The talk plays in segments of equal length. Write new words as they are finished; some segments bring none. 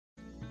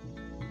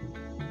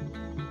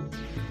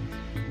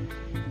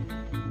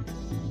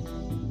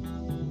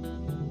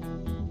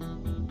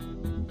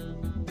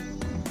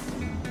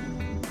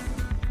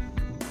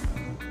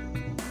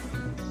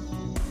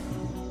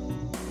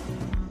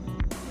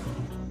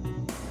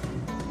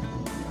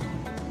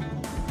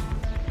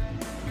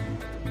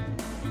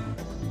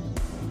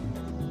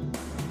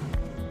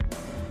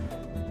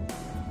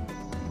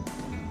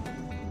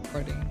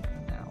starting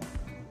now.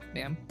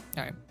 Bam.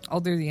 All right. I'll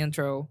do the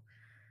intro.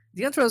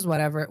 The intro is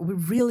whatever. We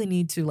really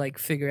need to like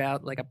figure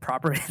out like a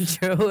proper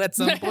intro at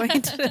some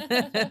point.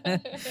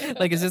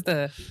 Like it's just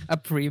a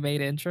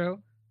pre-made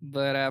intro.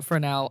 But for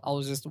now,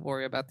 I'll just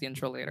worry about the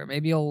intro later.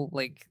 Maybe I'll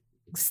like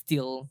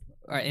steal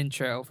our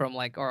intro from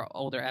like our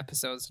older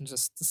episodes and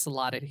just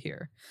slot it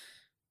here.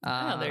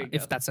 Oh, there you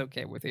If go. that's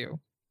okay with you.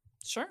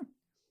 Sure.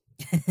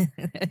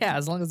 Yeah,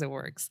 as long as it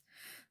works.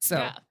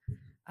 So,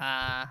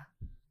 Yeah.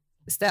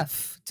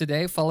 Steph,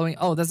 today following.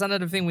 Oh, that's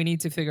another thing we need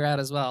to figure out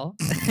as well.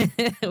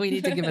 We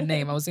need to give a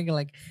name. I was thinking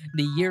like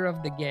the year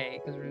of the gay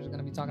because we're just going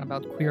to be talking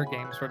about queer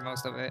games for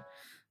most of it.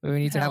 But we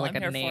need to have Hell, like I'm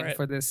a here name for it.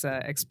 for this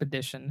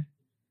expedition.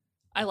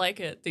 I like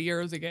it. The year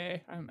of the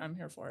gay. I'm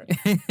here for it.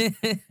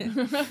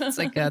 It's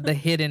like the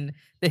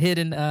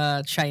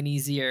hidden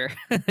Chinese year.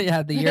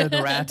 Yeah, the year of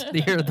the rat, the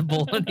year of the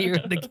bull, and the year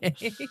of the gay.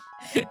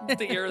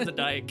 The year of the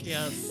dyke,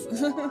 yes.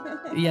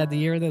 Yeah, the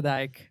year of the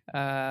dyke.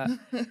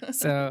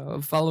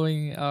 So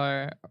following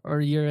our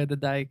year of the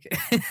dyke,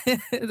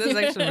 that's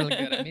actually really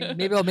good. I mean,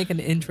 maybe I'll make an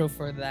intro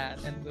for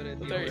that and put it in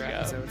the There you other go.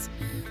 episodes.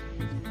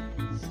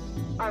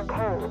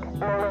 Arcade,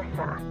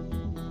 Melissa.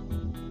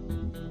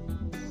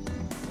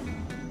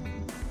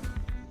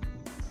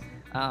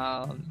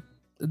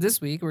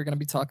 This week we're going to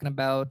be talking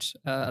about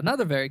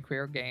another very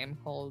queer game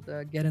called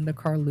Get in the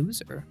Car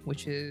Loser,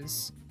 which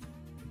is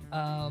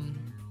a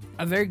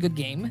very good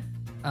game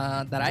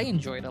that I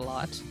enjoyed a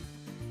lot.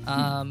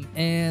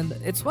 And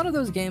it's one of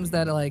those games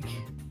that, like,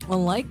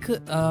 unlike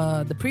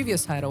the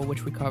previous title,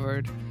 which we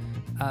covered,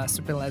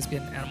 Super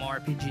Lesbian Animal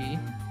RPG,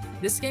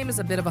 this game is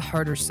a bit of a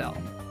harder sell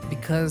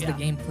because the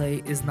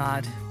gameplay is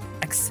not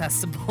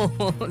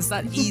accessible. It's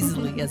not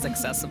easily as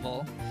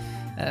accessible.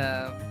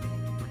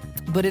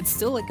 But it's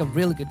still like a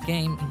really good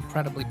game,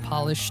 incredibly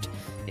polished.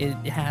 It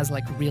has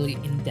like really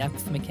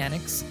in-depth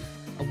mechanics,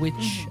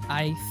 which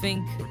I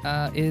think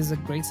is a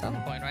great selling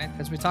point, right?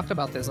 Because we talked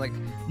about this, like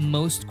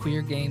most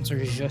queer games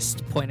are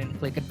just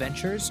point-and-click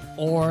adventures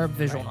or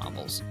visual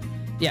novels.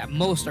 Yeah,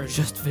 most are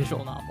just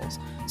visual novels.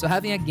 So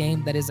having a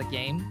game that is a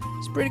game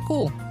is pretty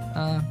cool.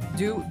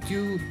 Do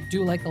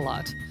like a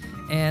lot.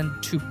 And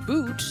to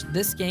boot,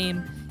 this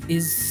game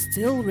is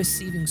still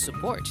receiving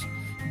support.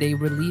 They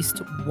released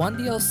one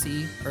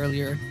DLC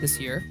earlier this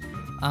year,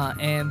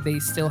 and they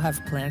still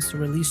have plans to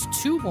release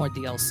 2 more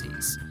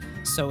DLCs.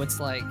 So it's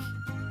like,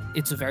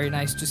 it's very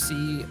nice to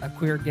see a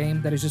queer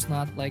game that is just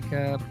not like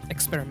a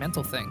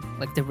experimental thing.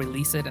 Like they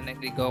release it and then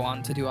they go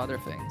on to do other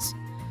things.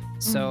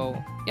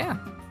 So yeah,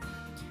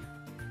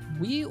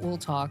 we will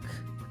talk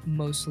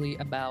mostly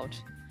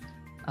about.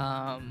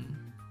 I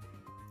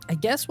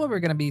guess what we're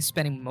gonna be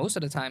spending most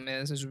of the time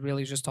is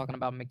really just talking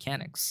about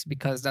mechanics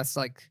because that's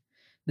like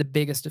the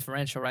biggest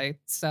differential, right,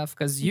 Steph?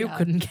 Because you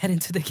couldn't get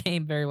into the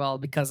game very well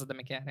because of the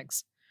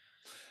mechanics.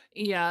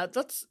 Yeah,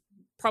 that's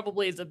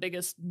probably the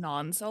biggest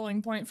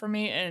non-selling point for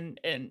me, and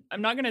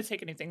I'm not going to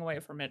take anything away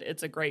from it.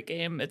 It's a great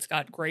game. It's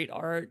got great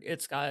art.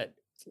 It's got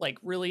like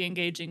really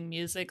engaging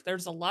music.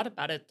 There's a lot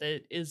about it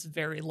that is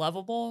very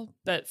lovable,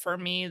 but for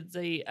me,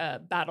 the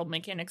battle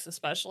mechanics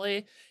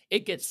especially,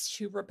 it gets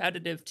too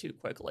repetitive too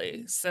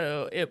quickly.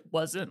 So it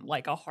wasn't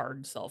like a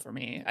hard sell for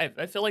me.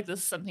 I feel like this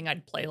is something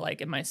I'd play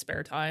like in my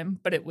spare time,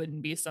 but it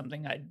wouldn't be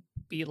something I'd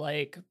be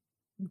like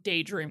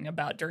daydreaming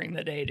about during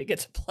the day to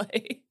get to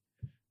play.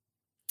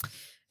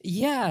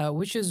 Yeah,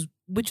 which is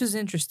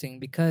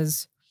interesting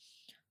because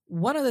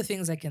one of the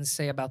things I can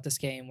say about this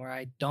game where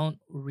I don't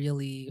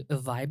really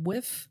vibe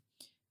with,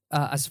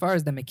 as far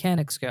as the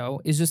mechanics go,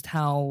 is just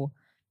how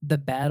the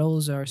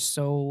battles are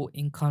so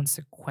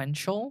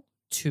inconsequential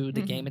to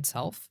the game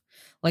itself.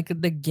 Like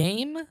the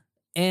game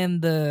and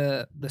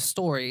the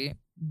story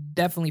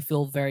definitely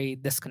feel very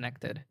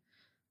disconnected.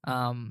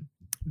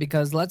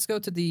 Because let's go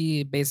to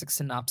the basic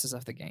synopsis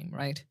of the game,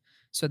 right?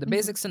 So the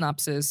basic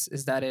synopsis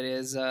is that it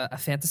is a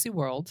fantasy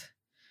world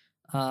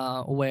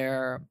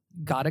where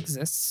God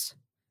exists.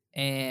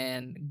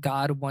 And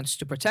God wants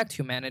to protect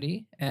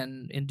humanity,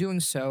 and in doing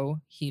so,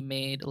 He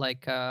made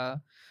like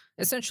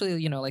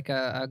essentially, like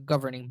a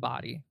governing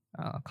body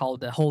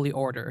called the Holy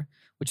Order,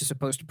 which is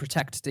supposed to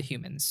protect the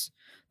humans.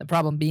 The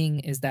problem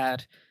being is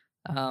that,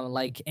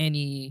 like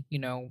any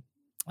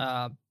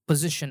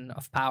position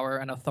of power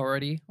and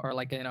authority, or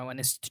like an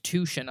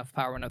institution of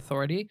power and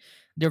authority,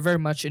 they're very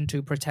much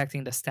into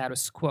protecting the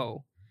status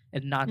quo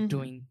and not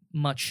doing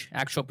much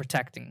actual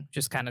protecting,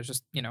 just kind of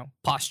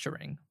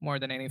posturing more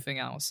than anything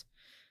else.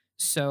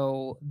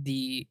 So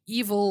the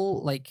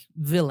evil like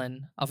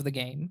villain of the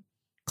game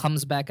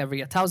comes back every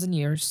 1,000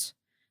 years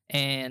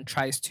and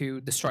tries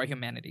to destroy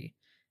humanity.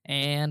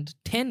 And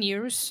 10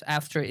 years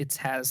after it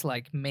has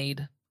like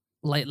made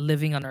like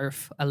living on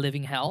Earth a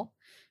living hell,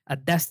 a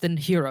destined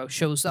hero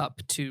shows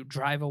up to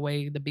drive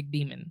away the big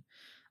demon.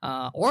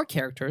 Or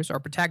characters or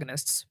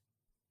protagonists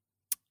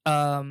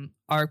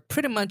are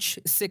pretty much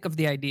sick of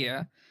the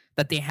idea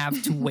that they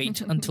have to wait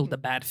until the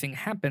bad thing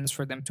happens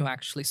for them to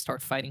actually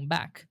start fighting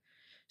back.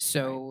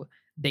 So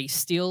they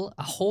steal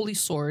a holy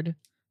sword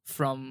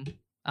from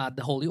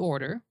the Holy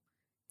Order,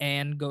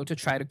 and go to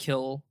try to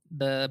kill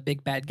the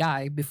big bad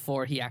guy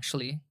before he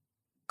actually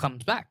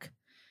comes back.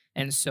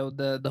 And so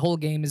the whole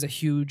game is a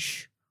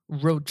huge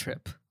road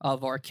trip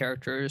of our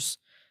characters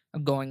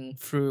going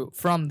through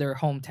from their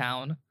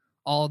hometown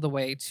all the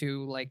way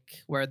to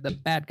like where the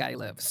bad guy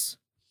lives.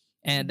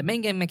 And the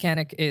main game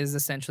mechanic is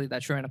essentially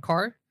that you're in a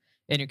car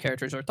and your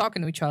characters are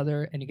talking to each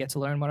other and you get to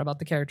learn more about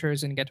the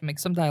characters and you get to make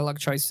some dialogue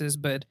choices.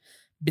 But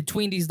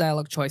between these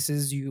dialogue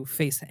choices, you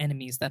face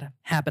enemies that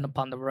happen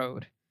upon the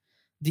road.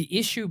 The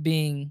issue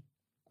being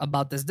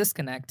about this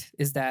disconnect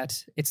is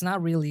that it's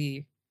not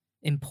really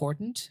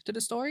important to the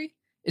story.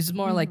 It's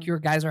more like your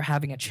guys are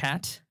having a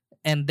chat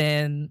and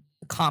then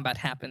combat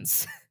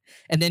happens.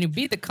 And then you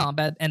beat the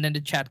combat and then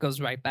the chat goes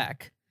right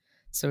back.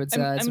 So it's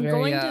I'm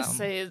very, going to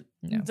say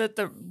that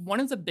the one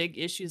of the big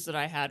issues that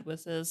I had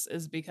with this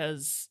is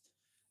because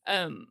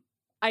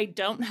I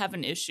don't have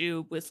an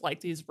issue with like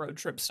these road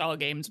trip style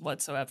games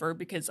whatsoever,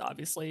 because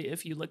obviously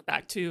if you look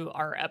back to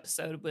our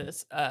episode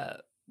with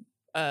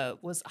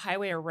was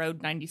Highway or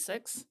Road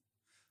 96?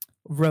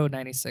 Road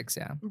 96,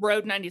 yeah.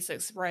 Road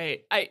 96,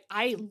 right.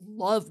 I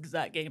loved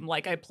that game.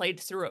 Like I played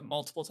through it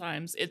multiple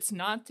times. It's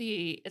not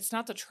the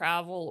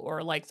travel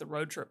or like the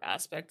road trip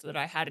aspect that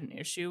I had an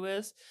issue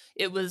with.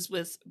 It was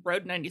with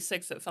Road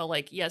 96 it felt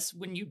like, yes,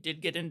 when you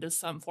did get into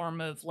some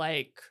form of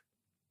like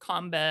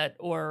combat,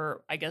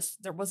 or I guess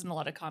there wasn't a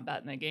lot of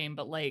combat in the game,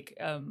 but like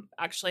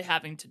actually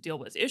having to deal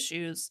with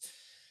issues,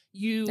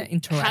 you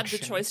had the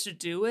choice to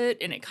do it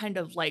and it kind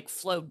of like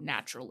flowed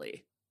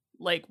naturally,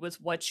 like with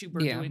what you were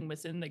doing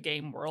within the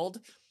game world.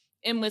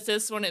 And with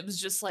this one, it was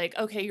just like,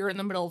 okay, you're in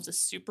the middle of this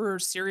super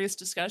serious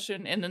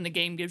discussion and then the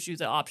game gives you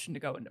the option to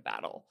go into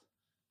battle.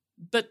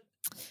 But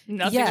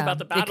nothing about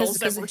the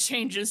battles ever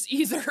changes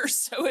either.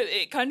 So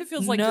it kind of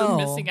feels like you're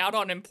missing out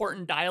on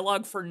important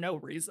dialogue for no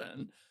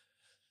reason.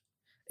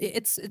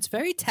 It's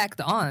very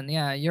tacked on.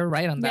 Yeah, you're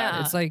right on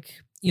that. It's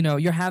like,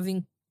 you're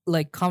having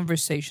like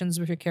conversations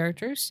with your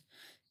characters.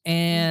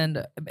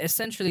 And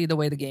essentially the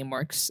way the game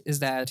works is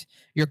that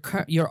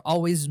you're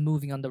always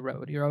moving on the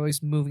road. You're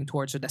always moving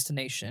towards your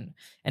destination.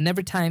 And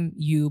every time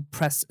you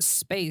press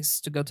space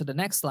to go to the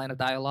next line of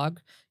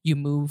dialogue, you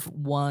move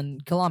 1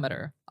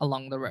 kilometer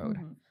along the road.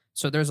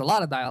 So there's a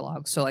lot of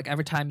dialogue. So like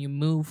every time you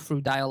move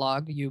through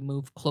dialogue, you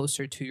move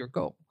closer to your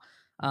goal.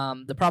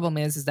 The problem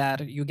is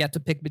that you get to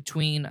pick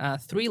between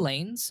 3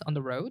 lanes on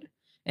the road.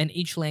 And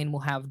each lane will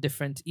have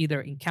different either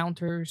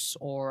encounters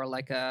or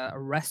like a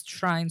rest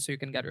shrine so you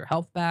can get your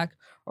health back,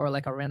 or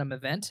like a random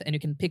event. And you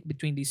can pick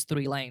between these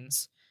 3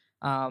 lanes.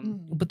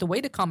 But the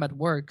way the combat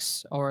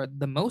works, or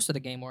the most of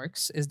the game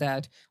works, is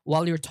that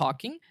while you're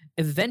talking,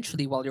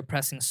 eventually while you're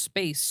pressing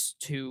space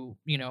to,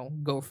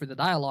 go through the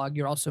dialogue,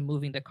 you're also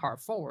moving the car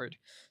forward.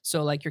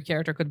 So like your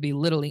character could be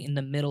literally in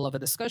the middle of a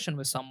discussion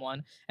with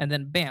someone and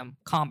then bam,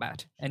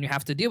 combat. And you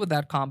have to deal with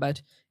that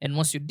combat. And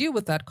once you deal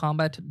with that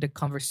combat, the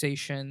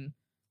conversation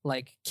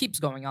like keeps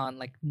going on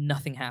like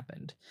nothing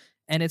happened.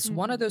 And it's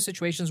one of those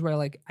situations where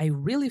like I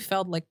really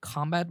felt like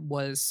combat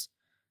was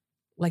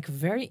like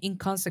very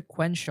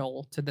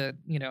inconsequential to the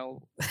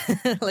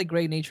like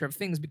great nature of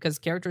things, because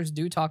characters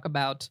do talk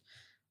about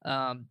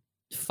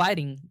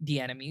fighting the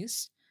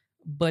enemies,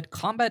 but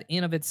combat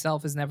in of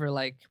itself is never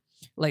like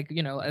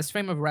as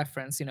frame of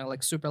reference,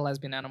 like Super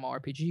Lesbian Animal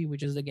RPG,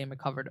 which is the game I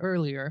covered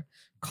earlier.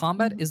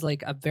 Combat is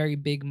like a very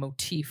big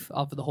motif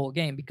of the whole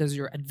game, because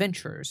you're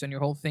adventurers and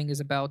your whole thing is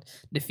about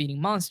defeating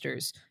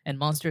monsters, and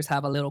monsters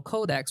have a little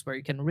codex where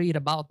you can read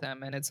about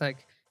them. And it's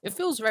like, it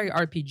feels very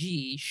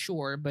RPG,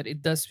 sure, but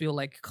it does feel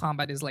like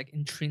combat is like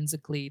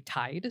intrinsically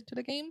tied to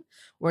the game,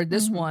 where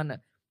this one,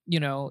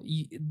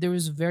 there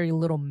was very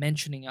little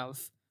mentioning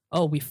of,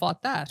 oh, we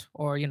fought that,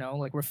 or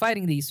like we're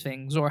fighting these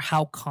things, or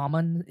how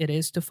common it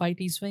is to fight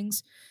these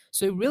things.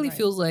 So it really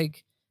feels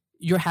like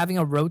you're having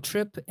a road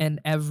trip, and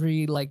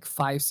every like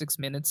 5-6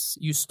 minutes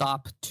you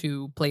stop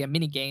to play a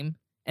mini game,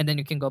 and then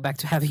you can go back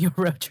to having your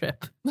road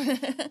trip.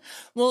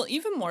 Well,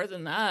 even more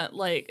than that,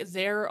 like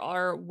there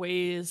are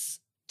ways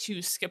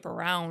to skip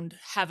around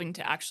having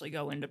to actually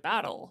go into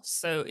battle.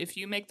 So if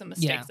you make the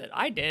mistake that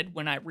I did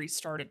when I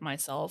restarted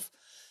myself,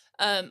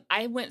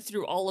 I went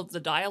through all of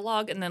the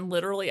dialogue, and then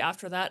literally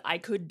after that, I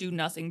could do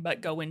nothing but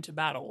go into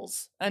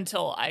battles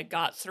until I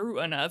got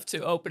through enough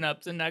to open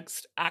up the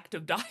next act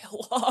of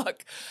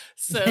dialogue.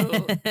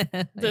 So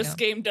this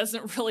game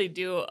doesn't really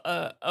do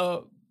a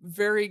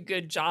very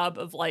good job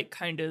of like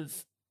kind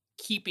of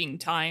keeping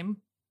time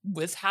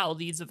with how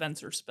these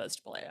events are supposed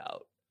to play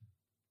out.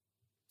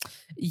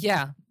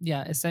 Yeah,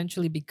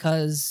 essentially,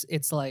 because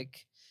it's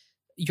like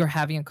you're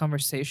having a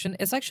conversation.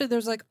 It's actually,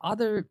 there's like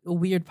other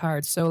weird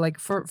parts. So like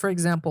for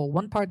example,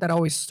 one part that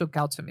always stuck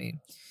out to me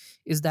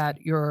is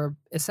that you're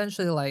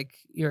essentially like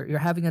you're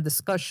having a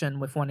discussion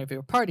with one of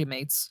your party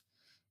mates,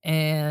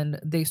 and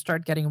they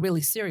start getting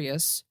really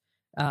serious.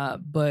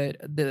 But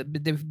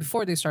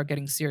before they start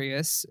getting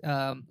serious,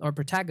 our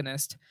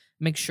protagonist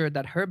makes sure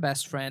that her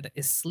best friend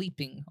is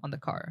sleeping on the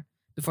car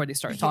before they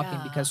start talking,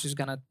 because she's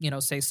gonna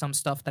say some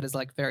stuff that is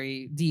like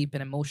very deep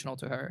and emotional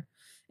to her.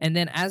 And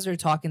then as they're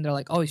talking, they're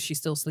like, "Oh, is she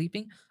still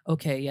sleeping?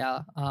 Okay,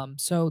 yeah.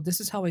 So this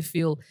is how I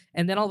feel."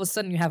 And then all of a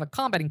sudden, you have a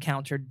combat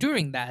encounter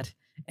during that,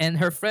 and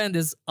her friend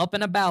is up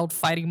and about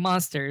fighting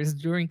monsters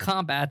during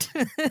combat.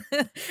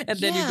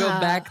 And then you go Yeah.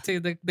 back to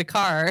the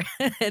car,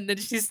 and then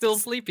she's still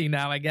sleeping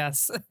now. I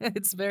guess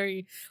it's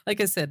very, like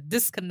I said,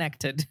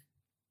 disconnected.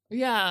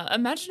 Yeah,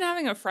 imagine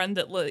having a friend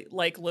that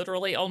like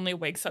literally only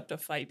wakes up to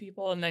fight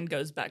people and then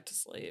goes back to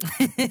sleep.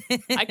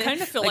 I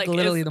kind of feel Like like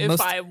literally the if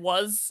most. I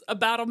was a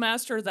battle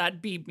master,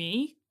 that'd be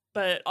me.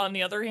 But on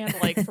the other hand,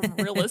 like from a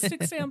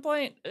realistic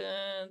standpoint,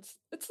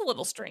 it's a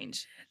little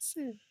strange. It's,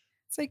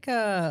 it's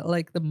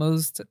like the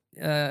most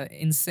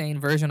insane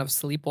version of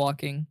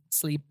sleepwalking,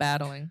 sleep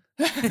battling.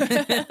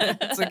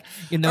 It's like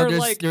Or there's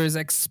like, there's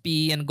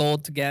XP and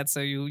gold to get,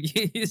 so you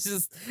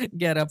just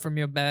get up from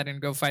your bed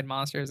and go fight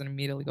monsters and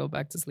immediately go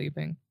back to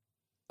sleeping.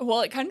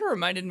 well, it kind of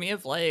reminded me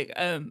of like,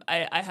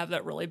 I have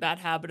that really bad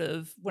habit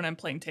of when I'm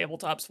playing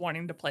tabletops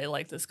wanting to play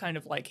like this kind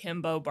of like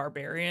himbo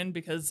barbarian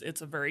because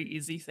it's a very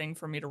easy thing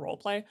for me to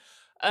roleplay.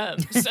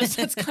 So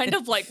that's kind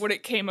of like what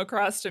it came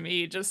across to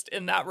me, just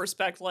in that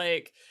respect,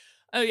 like,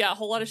 oh yeah, a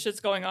whole lot of shit's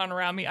going on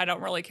around me. I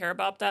don't really care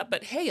about that,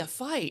 but hey, a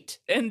fight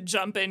and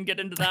jump in, get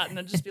into that, and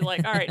then just be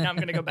like, all right, now I'm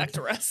gonna go back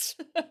to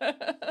rest.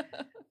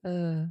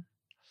 Uh,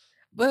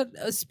 but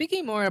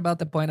speaking more about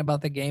the point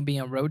about the game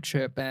being a road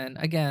trip, and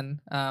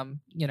again,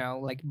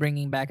 like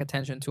bringing back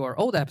attention to our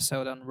old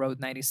episode on Road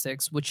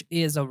 96, which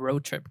is a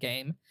road trip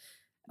game.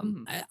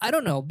 Mhm. I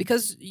don't know,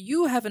 because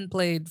you haven't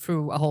played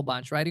through a whole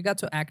bunch, right? You got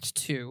to Act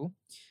 2.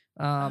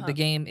 The Uh-huh.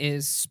 game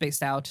is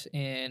spaced out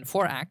in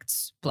 4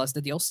 acts, plus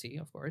the DLC,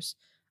 of course.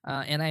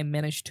 And I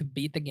managed to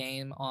beat the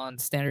game on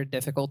standard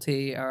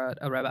difficulty,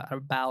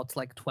 about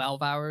like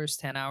 12 hours,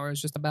 10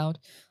 hours, just about.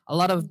 A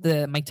lot of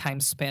Mhm. my time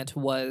spent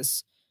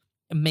was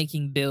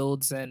making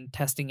builds and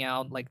testing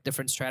out like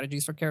different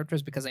strategies for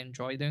characters because I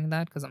enjoy doing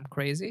that because I'm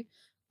crazy.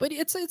 But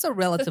it's a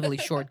relatively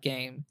short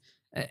game,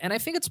 and I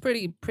think it's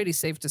pretty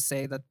safe to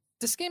say that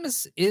this game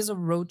is a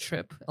road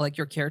trip. Like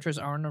your characters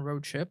are on a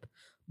road trip,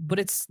 but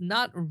it's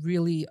not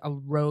really a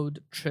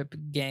road trip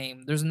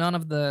game. There's none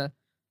of the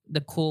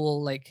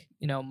cool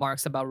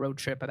marks about road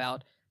trip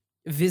about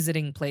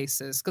visiting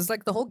places because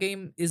like the whole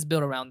game is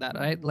built around that,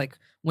 right? Mhm. Like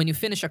when you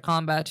finish a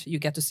combat, you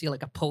get to see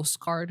like a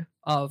postcard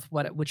of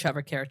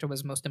whichever character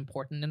was most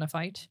important in a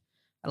fight,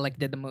 like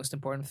did the most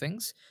important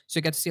things. So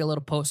you get to see a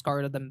little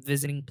postcard of them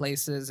visiting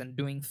places and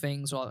doing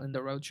things while in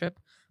the road trip.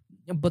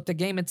 But the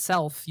game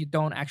itself, you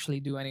don't actually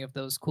do any of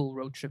those cool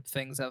road trip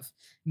things of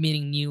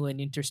meeting new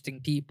and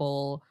interesting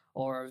people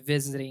or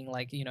visiting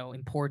like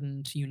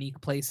important unique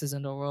places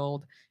in the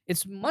world.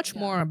 It's much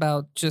Yeah. more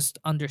about just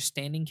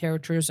understanding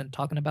characters and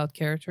talking about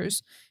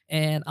characters,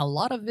 and a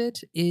lot of it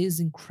is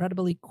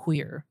incredibly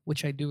queer,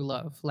 which I do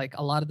love. Like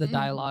a lot of the Mhm.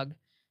 dialogue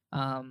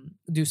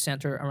do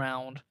center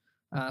around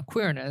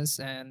queerness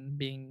and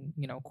being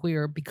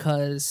queer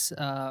because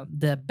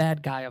the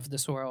bad guy of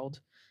this world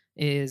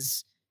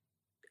is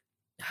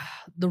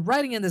the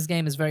writing in this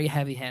game is very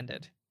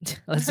heavy-handed.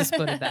 Let's just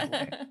put it that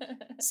way.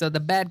 So the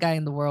bad guy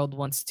in the world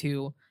wants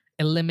to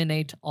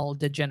eliminate all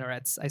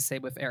degenerates, I say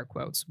with air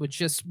quotes, which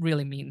just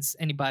really means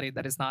anybody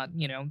that is not,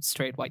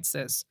 straight white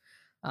cis.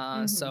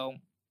 Mhm. So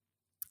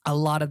a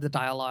lot of the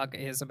dialogue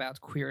is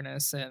about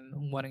queerness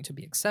and wanting to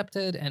be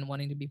accepted and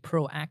wanting to be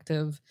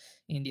proactive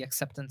in the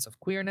acceptance of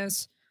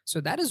queerness.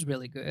 So that is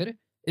really good.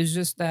 It's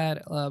just Yeah.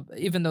 that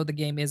even though the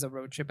game is a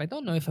road trip, I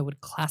don't know if I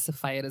would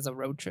classify it as a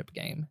road trip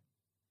game.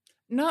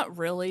 Not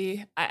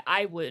really.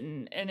 I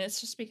wouldn't. And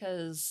it's just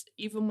because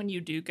even when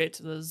you do get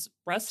to those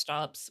rest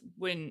stops,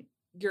 when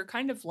you're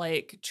kind of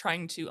like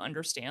trying to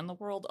understand the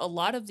world, a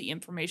lot of the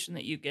information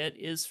that you get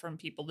is from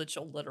people that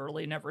you'll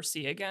literally never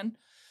see again.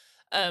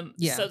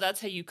 Yeah. So that's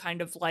how you kind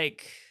of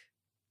like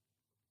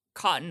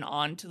cotton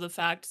on to the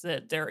fact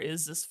that there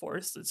is this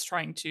force that's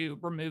trying to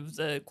remove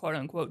the quote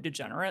unquote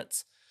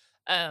degenerates.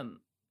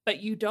 Um,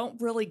 but you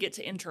don't really get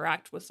to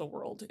interact with the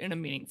world in a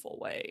meaningful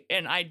way.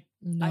 And I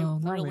No,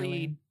 not really.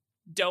 really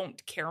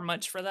don't care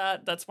much for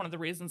that. That's one of the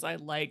reasons I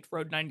liked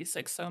Road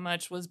 96 so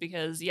much, was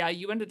because yeah,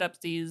 you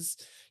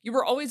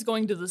were always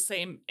going to the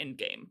same end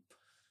game,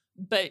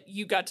 but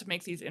you got to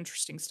make these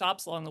interesting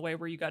stops along the way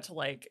where you got to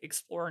like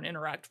explore and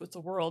interact with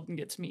the world and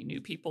get to meet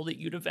new people that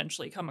you'd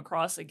eventually come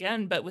across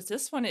again. But with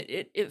this one,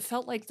 it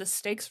felt like the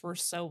stakes were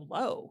so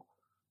low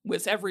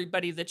with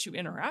everybody that you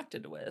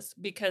interacted with,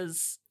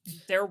 because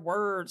there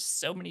were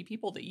so many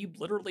people that you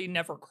literally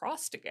never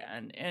crossed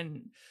again.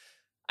 And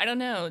I don't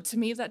know, to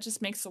me that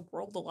just makes the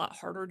world a lot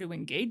harder to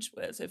engage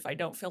with if I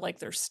don't feel like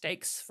there's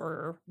stakes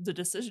for the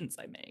decisions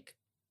I make.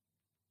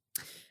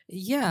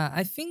 Yeah,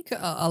 I think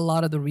a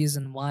lot of the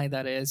reason why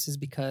that is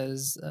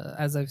because,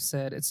 as I've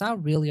said, it's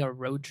not really a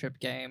road trip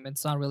game.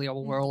 It's not really a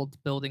Mhm.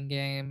 world building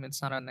game.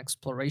 It's not an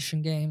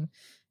exploration game.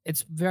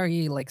 It's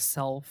very like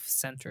self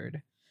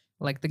centered.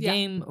 Like the Yeah.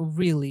 game,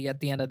 really, at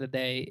the end of the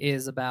day,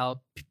 is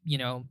about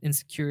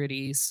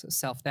insecurities,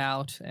 self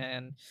doubt,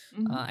 and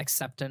Mhm.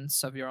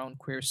 acceptance of your own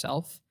queer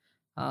self.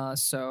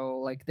 So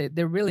like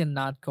they're really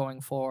not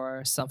going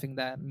for something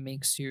that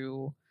makes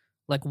you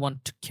like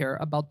want to care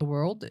about the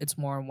world. It's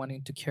more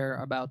wanting to care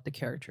about the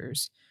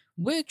characters.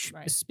 Which,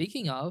 Right.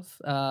 speaking of,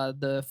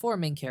 the four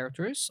main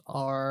characters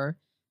are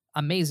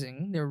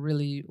amazing. They're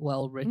really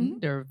well written.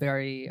 Mhm. They're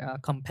very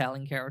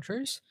compelling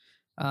characters.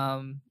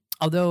 Um,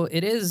 Although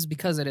it is,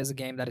 because it is a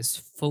game that is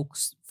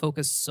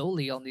focused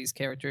solely on these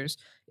characters,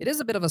 it is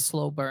a bit of a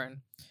slow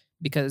burn,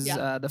 because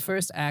Yeah. the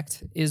first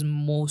act is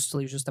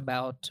mostly just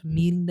about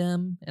meeting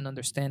them and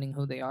understanding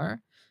who they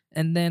are,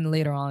 and then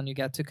later on you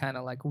get to kind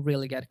of like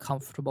really get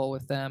comfortable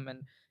with them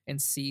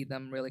and see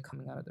them really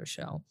coming out of their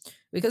shell.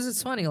 Because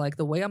it's funny, like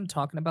the way I'm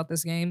talking about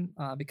this game,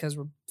 because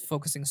we're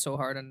focusing so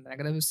hard on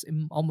negatives, it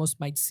almost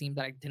might seem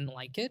that I didn't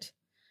like it,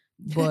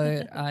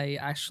 but I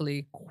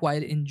actually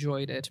quite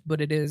enjoyed it.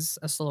 But it is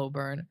a slow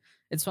burn.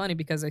 It's funny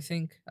because I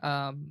think,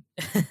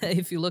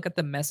 if you look at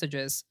the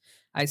messages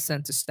I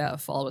sent to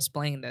Steph while I was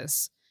playing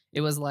this,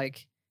 it was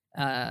like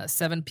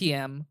 7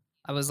 p.m.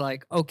 I was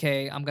like,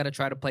 okay, I'm gonna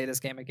try to play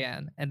this game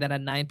again. And then at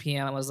 9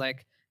 p.m. I was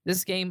like,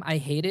 this game I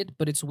hate it,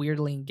 but it's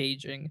weirdly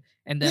engaging.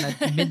 And then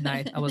at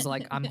midnight I was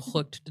like, I'm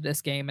hooked to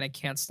this game and I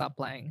can't stop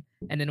playing.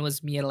 And then it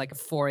was me at like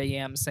 4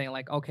 a.m. saying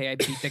like, okay, I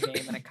beat the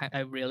game and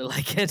I really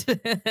like it.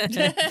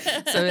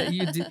 So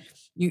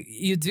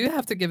you do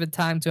have to give it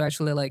time to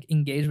actually like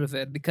engage with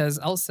it, because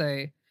I'll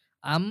say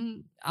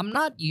I'm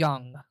not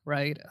young,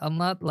 right? I'm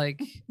not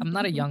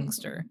a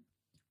youngster.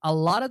 A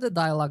lot of the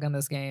dialogue in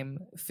this game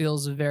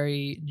feels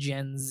very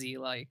Gen Z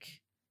like.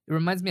 It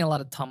reminds me a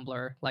lot of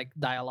Tumblr like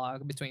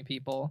dialogue between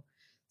people.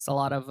 It's a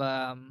lot of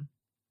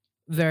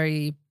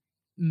very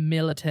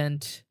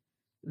militant,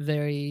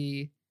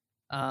 very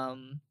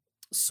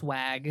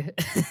swag,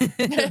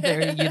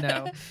 very,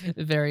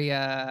 very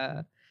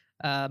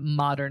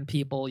modern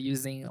people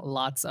using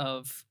lots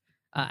of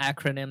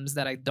acronyms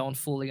that I don't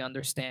fully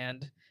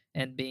understand,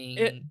 and being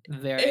It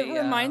very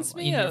reminds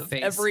me in your of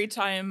face. every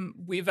time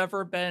we've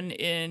ever been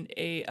in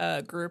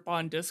a group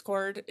on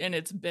Discord, and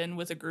it's been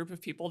with a group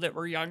of people that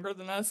were younger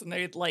than us, and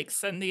they'd like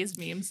send these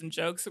memes and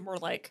jokes, and we're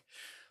like,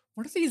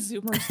 what are these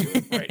Zoomers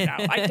doing right now?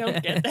 I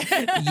don't get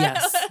that.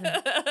 Yes.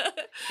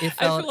 It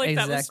I felt feel like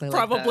that was exactly like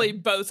probably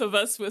that. both of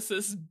us with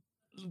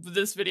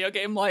this video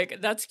game.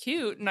 Like, that's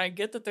cute, and I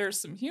get that there's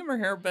some humor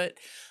here, but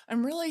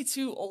I'm really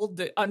too old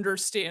to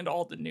understand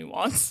all the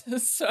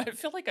nuances. So I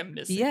feel like I'm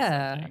missing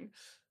Yeah. something.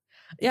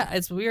 Yeah,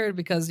 it's weird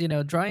because,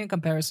 drawing a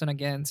comparison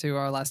again to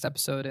our last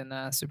episode in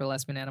Super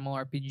Lesbian Animal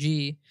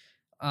RPG,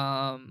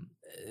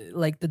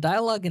 like the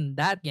dialogue in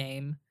that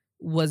game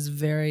was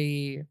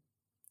very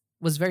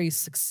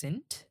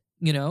succinct.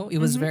 It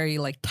was Mhm. very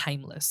like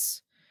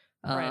timeless.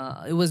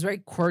 Right. It was very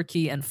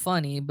quirky and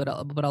funny, but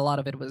a lot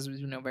of it was,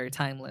 very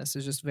timeless.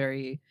 It's just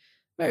very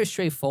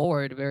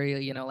straightforward.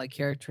 Very, like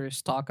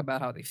characters talk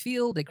about how they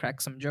feel. They crack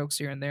some jokes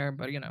here and there,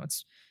 but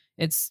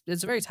it's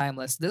very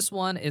timeless. This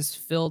one is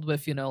filled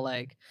with,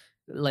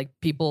 like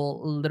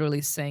people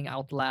literally saying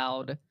out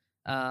loud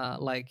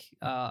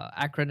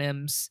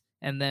acronyms,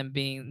 and then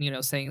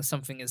being, saying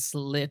something is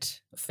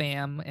lit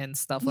fam and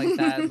stuff like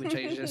that, which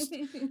I just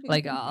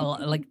like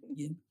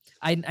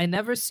I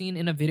never seen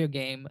in a video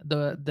game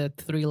the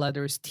three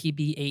letters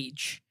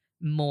TBH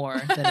more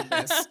than in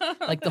this.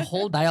 Like the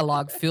whole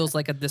dialogue feels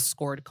like a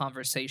Discord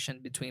conversation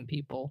between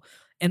people.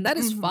 And that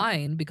is Mhm.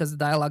 fine because the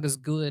dialogue is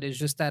good. It's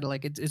just that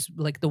like it's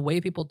like the way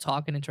people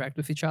talk and interact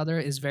with each other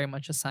is very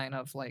much a sign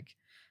of like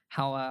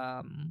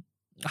how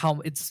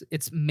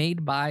it's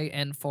made by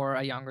and for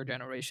a younger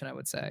generation, I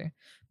would say.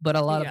 But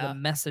a lot of the Yeah.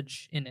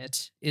 message in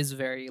it is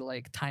very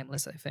like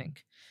timeless, I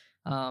think.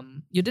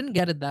 You didn't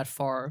get it that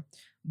far,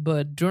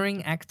 but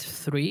during Act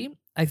 3,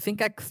 I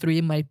think Act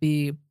 3 might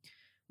be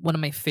one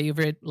of my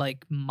favorite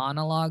like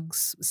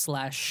monologues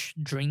slash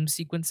dream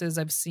sequences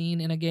I've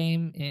seen in a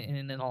game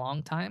in a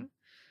long time.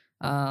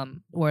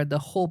 Where the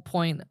whole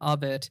point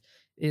of it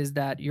is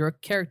that your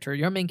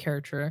main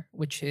character,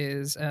 which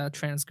is a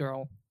trans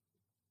girl,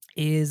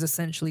 is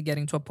essentially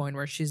getting to a point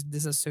where she's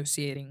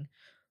disassociating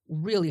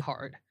really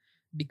hard,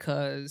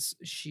 because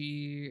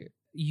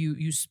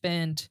you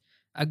spend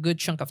a good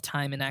chunk of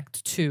time in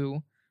Act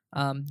 2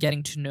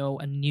 getting to know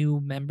a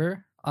new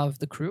member of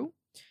the crew,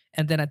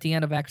 and then at the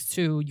end of Act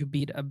 2 you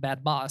beat a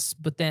bad boss.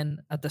 But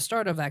then at the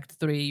start of Act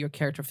 3 your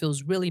character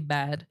feels really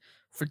bad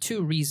for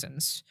two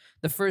reasons.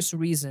 The first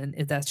reason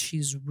is that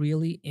she's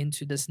really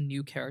into this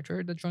new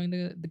character that joined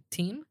the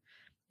team,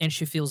 and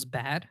she feels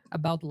bad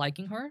about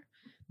liking her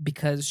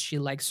because she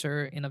likes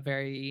her in a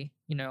very,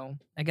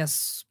 I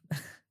guess,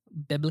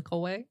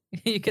 biblical way,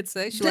 you could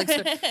say. She likes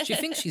her. She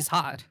thinks she's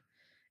hot,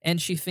 and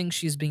she thinks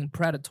she's being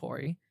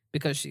predatory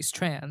because she's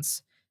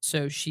trans.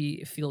 So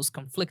she feels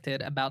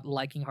conflicted about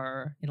liking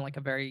her in like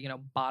a very,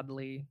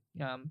 bodily,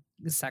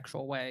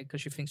 sexual way, because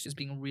she thinks she's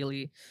being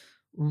really,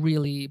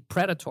 really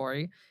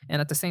predatory.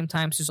 And at the same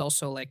time, she's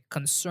also like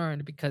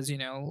concerned because,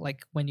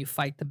 like when you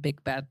fight the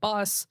big bad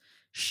boss,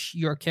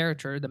 your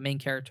character, the main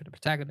character, the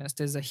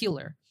protagonist, is a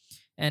healer,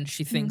 and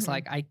she thinks Mhm.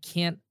 like I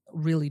can't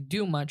really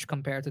do much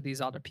compared to these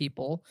other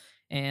people,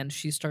 and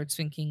she starts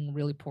thinking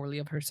really poorly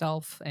of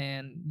herself.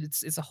 And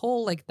it's a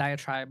whole like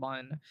diatribe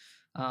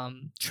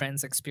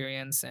trans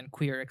experience and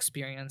queer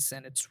experience,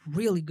 and it's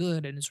really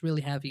good and it's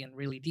really heavy and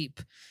really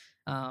deep.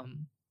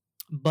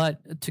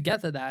 But to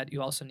get to that,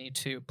 you also need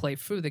to play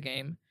through the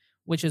game,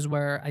 which is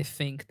where I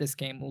think this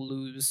game will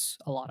lose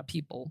a lot of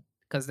people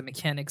because the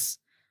mechanics,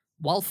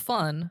 while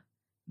fun,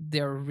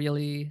 they're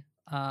really,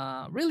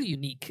 really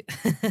unique,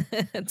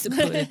 to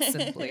put it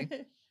simply.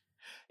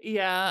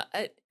 Yeah,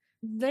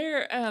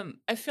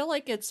 I feel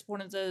like it's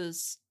one of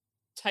those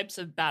types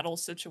of battle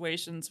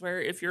situations where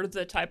if you're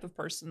the type of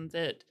person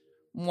that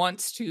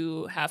wants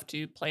to have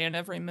to plan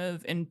every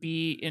move and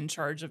be in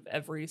charge of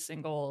every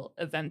single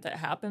event that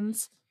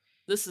happens,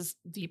 this is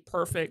the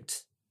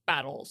perfect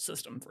battle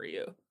system for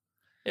you.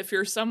 If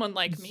you're someone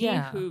like me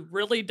Yeah. who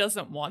really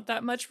doesn't want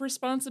that much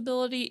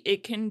responsibility,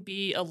 it can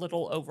be a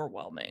little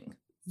overwhelming.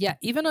 Yeah,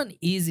 even on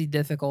easy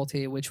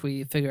difficulty, which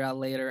we figure out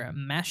later,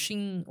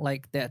 mashing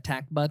like the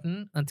attack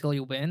button until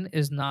you win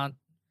is not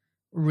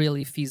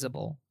really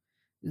feasible.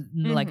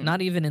 Like Mhm.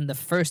 not even in the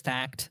first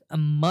act,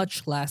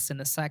 much less in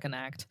the second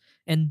act,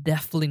 and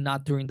definitely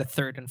not during the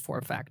third and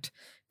fourth act.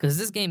 Because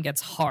this game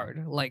gets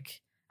hard,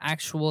 like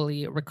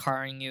actually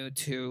requiring you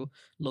to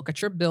look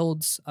at your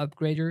builds,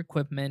 upgrade your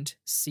equipment,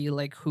 see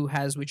like who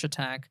has which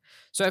attack.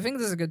 So I think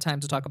this is a good time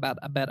to talk about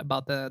a bit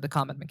about the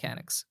combat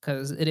mechanics,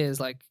 because it is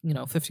like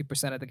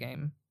 50% of the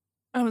game.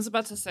 I was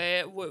about to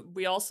say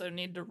we also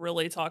need to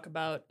really talk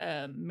about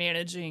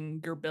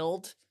managing your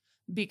build,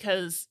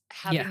 because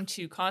Yeah. having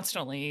to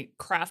constantly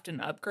craft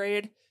and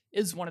upgrade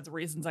is one of the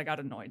reasons I got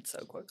annoyed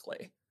so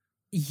quickly.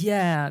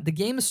 Yeah, the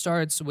game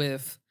starts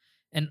with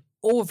an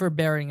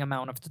overbearing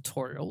amount of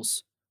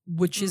tutorials,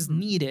 which is Mhm.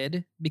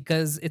 needed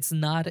because it's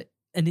not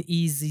an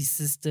easy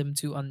system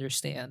to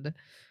understand.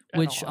 At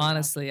Which all, yeah.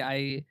 honestly,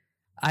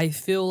 I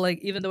feel like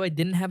even though I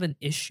didn't have an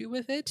issue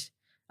with it,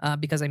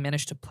 because I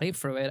managed to play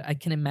through it, I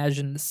can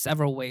imagine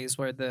several ways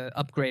where the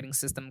upgrading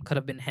system could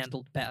have been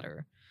handled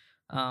better.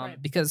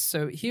 Right. Because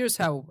so here's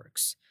how it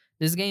works.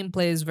 This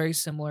gameplay is very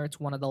similar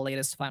to one of the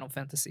latest Final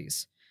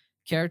Fantasies.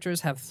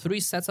 Characters have 3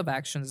 sets of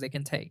actions they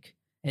can take,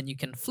 and you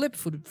can flip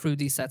through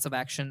these sets of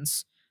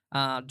actions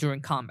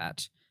during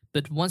combat.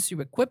 But once you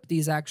equip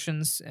these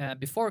actions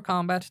before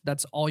combat,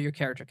 that's all your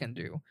character can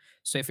do.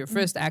 So if your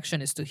first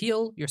action is to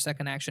heal, your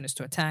second action is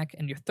to attack,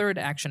 and your third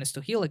action is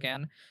to heal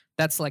again,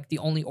 that's like the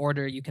only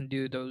order you can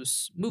do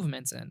those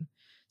movements in.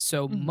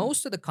 So Mhm.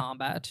 most of the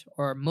combat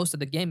or most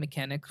of the game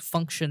mechanic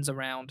functions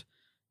around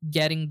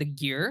getting the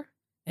gear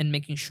and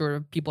making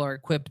sure people are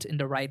equipped in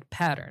the right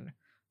pattern.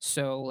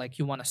 So, like,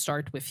 you want to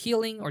start with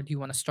healing, or do you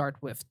want to start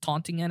with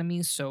taunting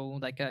enemies? So,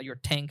 like, your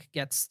tank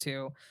gets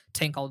to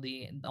tank all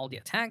the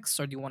attacks,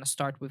 or do you want to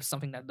start with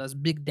something that does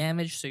big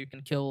damage so you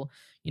can kill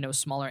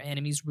smaller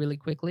enemies really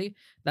quickly?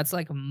 That's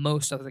like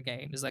most of the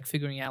game is like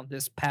figuring out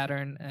this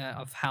pattern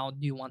of how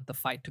do you want the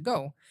fight to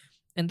go.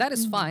 And that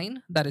is Mhm.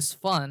 fine. That is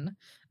fun.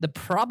 The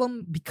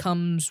problem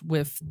becomes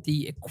with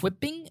the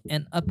equipping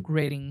and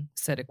upgrading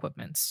said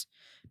equipments.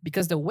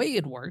 Because the way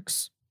it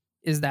works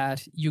is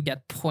that you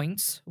get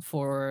points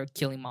for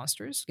killing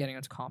monsters, getting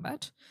into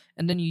combat,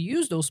 and then you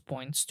use those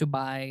points to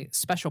buy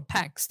special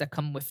packs that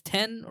come with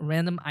 10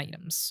 random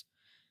items,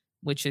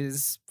 which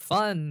is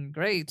fun,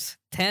 great.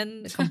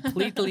 10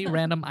 completely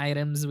random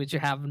items which you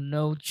have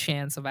no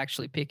chance of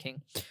actually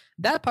picking.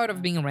 That part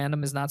of being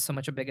random is not so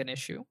much a big an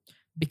issue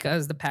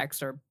because the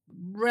packs are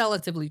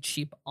relatively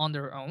cheap on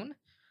their own.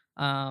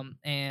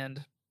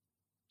 And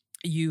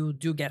you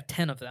do get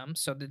 10 of them,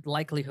 so the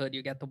likelihood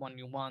you get the one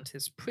you want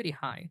is pretty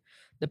high.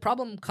 The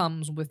problem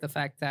comes with the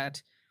fact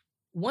that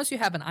once you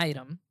have an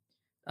item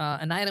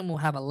will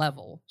have a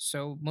level.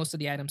 So most of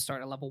the items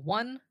start at level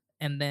 1,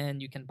 and then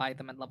you can buy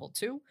them at level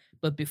 2.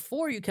 But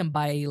before you can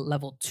buy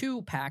level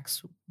 2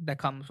 packs that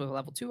comes with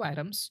level 2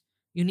 items,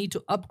 you need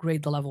to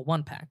upgrade the level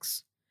 1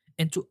 packs.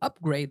 And to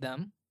upgrade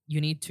them,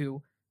 you need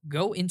to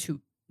go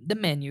into the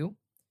menu,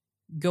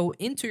 go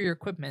into your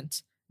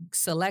equipment,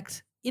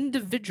 select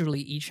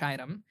individually each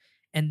item,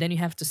 and then you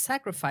have to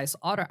sacrifice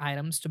other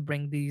items to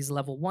bring these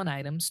level 1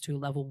 items to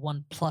level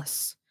 1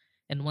 plus.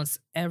 And once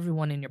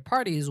everyone in your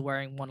party is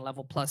wearing 1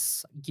 level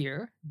plus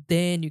gear,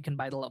 then you can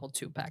buy the level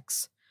 2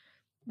 packs.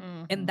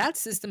 And Mhm. that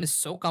system is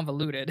so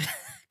convoluted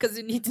because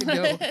you need to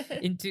go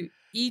into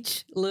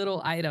each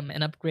little item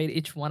and upgrade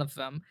each one of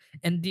them.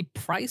 And the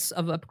price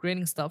of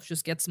upgrading stuff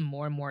just gets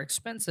more and more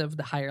expensive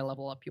the higher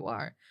level up you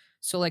are.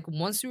 So like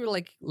once you're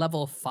like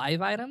level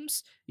 5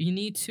 items, you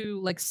need to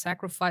like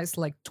sacrifice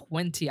like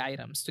 20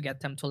 items to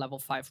get them to level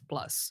 5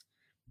 plus.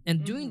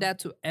 And doing Mhm. that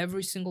to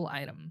every single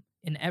item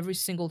in every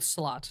single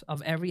slot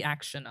of every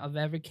action of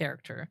every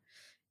character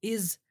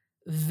is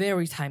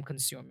very time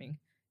consuming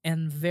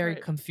and very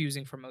Right.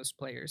 confusing for most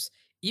players.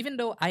 Even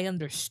though I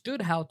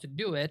understood how to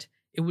do it,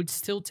 it would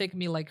still take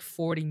me like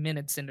 40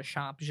 minutes in the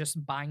shop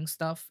just buying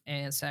stuff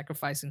and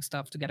sacrificing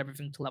stuff to get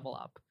everything to level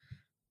up.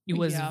 It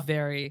was Yeah.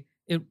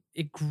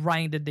 it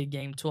grinded the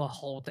game to a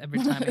halt every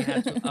time I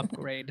had to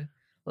upgrade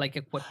like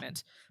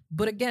equipment.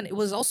 But again, it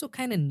was also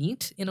kind of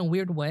neat in a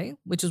weird way,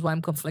 which is why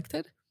I'm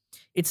conflicted.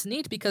 It's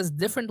neat because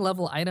different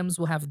level items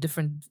will have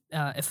different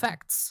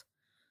effects.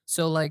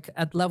 So like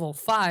at level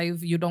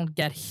 5, you don't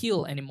get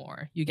heal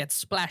anymore. You get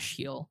splash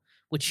heal,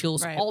 which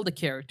heals Right. all the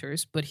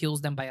characters, but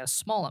heals them by a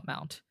small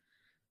amount.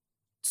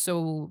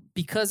 So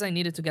because I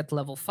needed to get to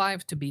level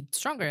 5 to beat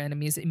stronger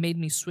enemies, it made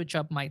me switch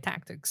up my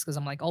tactics because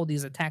I'm like, oh,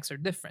 these attacks are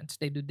different.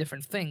 They do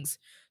different things.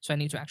 So I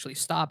need to actually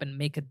stop and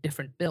make a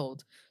different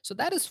build. So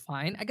that is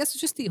fine. I guess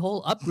it's just the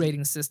whole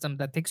upgrading system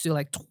that takes you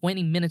like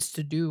 20 minutes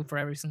to do for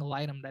every single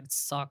item that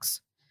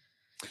sucks.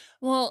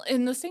 Well,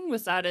 and the thing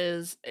with that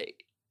is,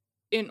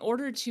 in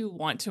order to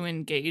want to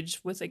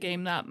engage with a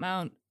game that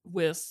amount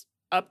with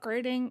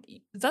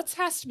upgrading, that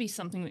has to be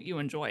something that you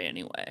enjoy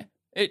anyway.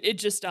 It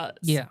just does.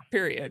 Yeah.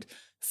 Period.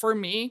 For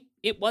me,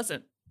 it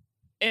wasn't.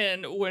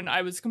 And when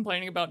I was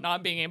complaining about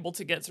not being able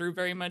to get through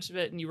very much of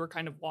it, and you were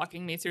kind of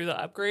walking me through the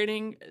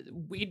upgrading,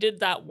 we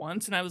did that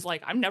once, and I was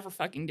like, I'm never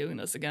fucking doing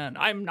this again.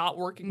 I'm not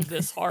working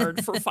this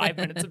hard for 5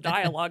 minutes of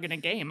dialogue in a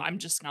game. I'm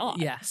just not.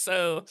 Yeah.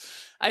 So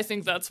I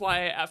think that's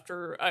why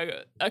after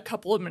a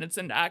couple of minutes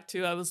into Act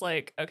 2, I was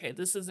like, okay,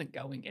 this isn't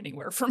going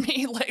anywhere for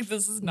me. Like,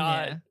 this is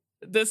not... Yeah.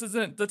 This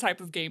isn't the type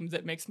of game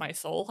that makes my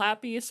soul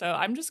happy, so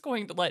I'm just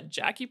going to let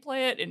Jackie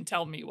play it and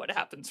tell me what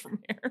happens from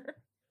here.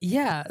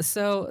 Yeah,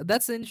 so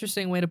that's an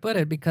interesting way to put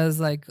it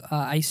because like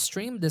I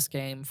streamed this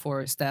game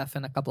for Steph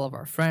and a couple of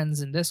our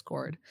friends in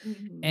Discord,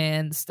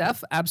 and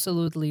Steph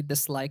absolutely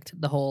disliked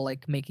the whole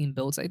like making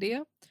builds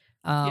idea.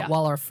 Yeah.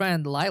 While our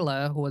friend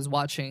Lila, who was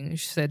watching,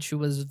 she said she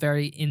was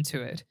very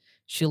into it.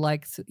 She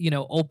liked,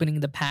 opening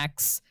the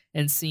packs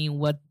and seeing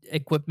what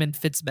equipment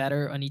fits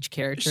better on each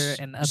character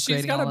and upgrading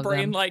She's got all a of brain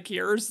them. like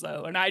yours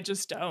though, and I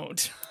just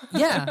don't.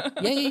 Yeah.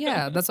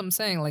 That's what I'm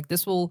saying. Like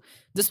this will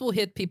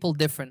hit people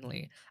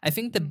differently. I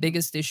think the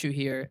biggest issue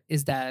here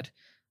is that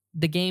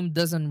the game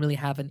doesn't really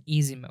have an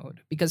easy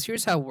mode because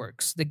here's how it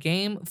works. The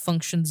game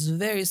functions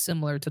very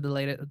similar to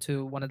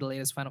one of the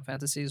latest Final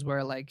Fantasies,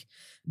 where like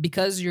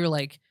because you're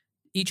like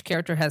each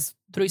character has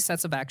 3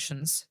 sets of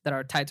actions that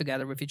are tied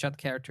together with each other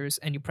characters,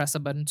 and you press a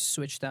button to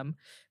switch them.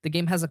 The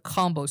game has a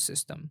combo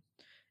system.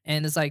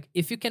 And it's like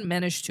if you can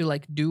manage to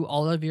like do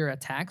all of your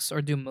attacks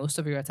or do most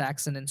of your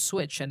attacks and then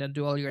switch and then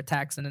do all your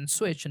attacks and then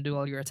switch and do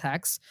all your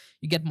attacks,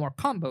 you get more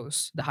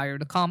combos. The higher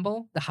the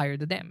combo, the higher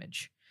the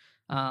damage.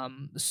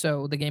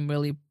 So the game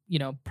really,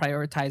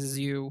 prioritizes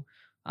you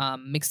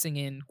mixing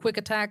in quick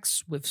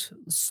attacks with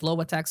slow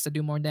attacks that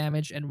do more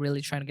damage and really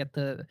trying to get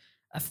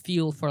a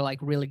feel for like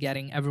really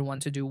getting everyone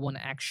to do one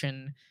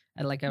action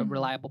at like a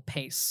reliable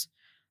pace.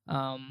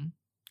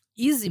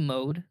 Easy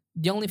mode,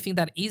 the only thing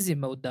that easy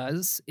mode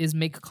does is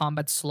make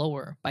combat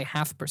slower by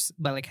half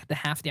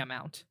the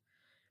amount,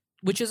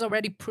 which is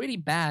already pretty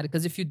bad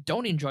because if you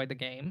don't enjoy the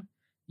game,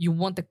 you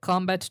want the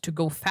combat to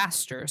go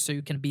faster so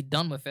you can be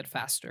done with it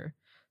faster.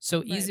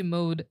 So easy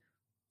mode,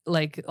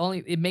 like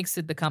it makes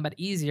the combat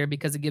easier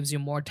because it gives you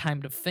more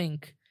time to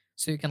think.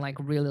 So you can like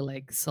really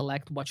like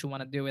select what you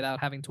want to do without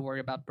having to worry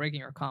about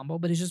breaking your combo,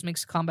 but it just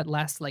makes combat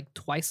last like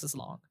twice as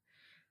long.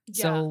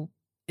 Yeah. So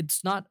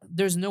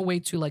there's no way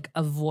to like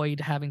avoid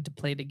having to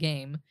play the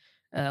game,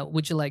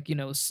 which like,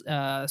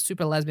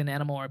 Super Lesbian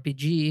Animal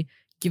RPG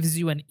gives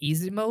you an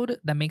easy mode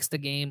that makes the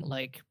game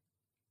like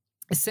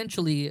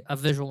essentially a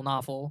visual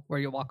novel where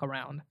you walk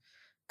around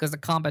because the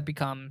combat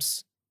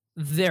becomes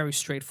very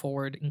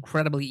straightforward,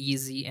 incredibly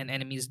easy, and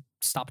enemies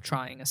stop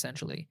trying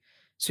essentially.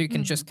 So you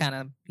can just kind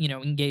of,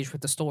 engage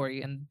with the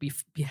story and be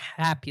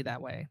happy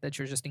that way that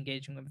you're just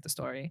engaging with the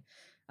story.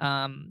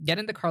 Get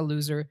in the Car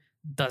Loser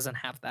doesn't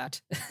have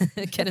that.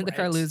 Get in the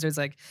Car Loser is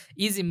like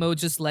easy mode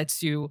just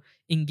lets you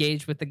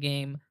engage with the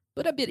game,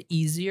 but a bit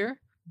easier.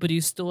 But you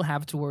still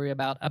have to worry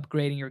about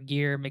upgrading your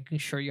gear, making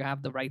sure you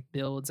have the right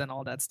builds and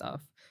all that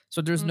stuff.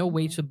 So there's no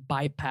way to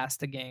bypass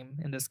the game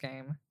in this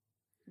game.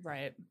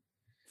 Right.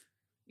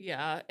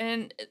 Yeah,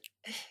 and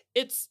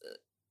it's...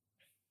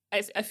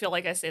 I feel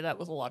like I say that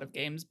with a lot of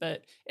games,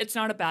 but it's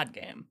not a bad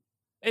game.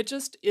 It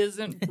just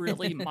isn't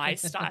really my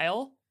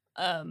style.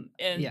 And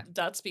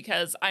that's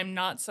because I'm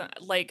not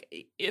like,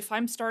 if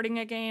I'm starting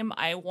a game,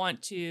 I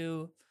want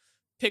to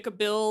pick a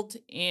build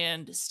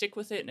and stick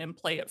with it and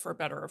play it for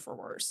better or for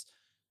worse.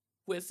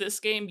 With this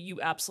game, you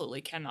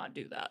absolutely cannot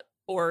do that,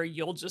 or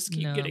you'll just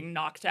keep getting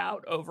knocked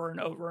out over and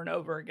over and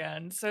over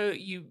again. So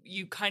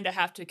you kind of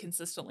have to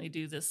consistently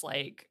do this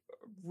like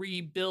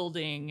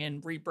rebuilding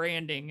and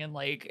rebranding and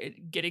like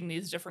getting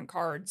these different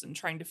cards and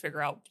trying to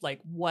figure out like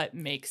what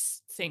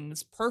makes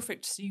things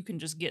perfect so you can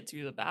just get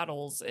through the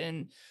battles.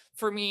 And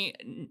for me,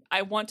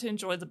 I want to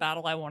enjoy the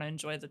battle, I want to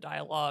enjoy the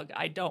dialogue,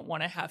 I don't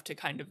want to have to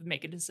kind of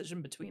make a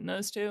decision between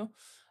those two.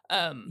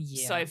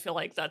 So I feel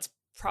like that's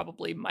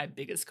probably my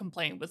biggest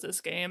complaint with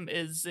this game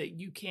is that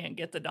you can't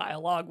get the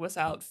dialogue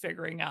without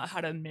figuring out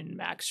how to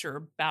min-max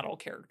your battle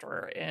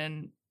character,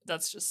 and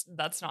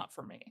that's not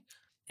for me.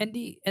 And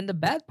the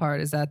bad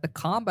part is that the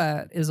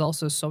combat is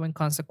also so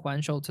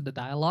inconsequential to the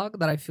dialogue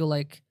that I feel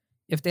like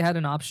if they had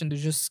an option to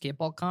just skip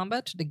all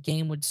combat, the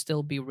game would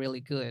still be really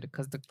good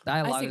because the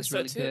dialogue is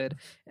really good.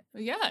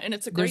 Yeah, and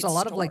it's a great There's a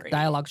lot story. of like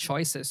dialogue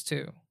choices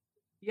too.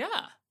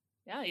 Yeah.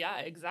 Yeah,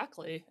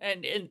 exactly.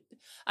 And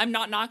I'm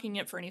not knocking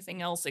it for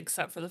anything else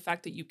except for the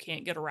fact that you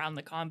can't get around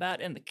the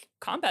combat, and the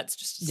combat's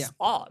just a Yeah.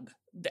 slog.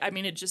 I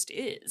mean, it just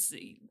is.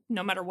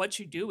 No matter what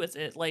you do with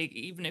it, like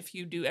even if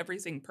you do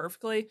everything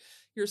perfectly,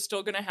 you're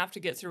still going to have to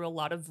get through a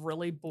lot of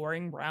really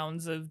boring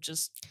rounds of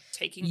just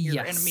taking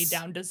your enemy Yes.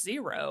 down to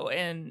zero.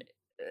 And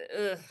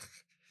ugh,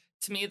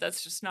 to me,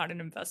 that's just not an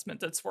investment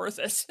that's worth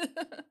it.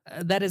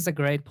 That is a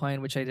great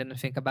point, which I didn't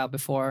think about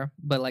before.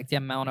 But like the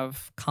amount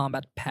of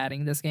combat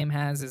padding this game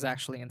has is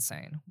actually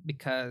insane.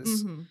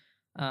 Because hmm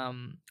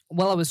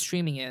while I was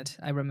streaming it,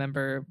 I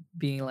remember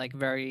being like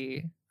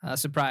very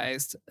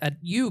surprised at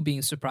you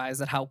being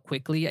surprised at how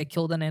quickly I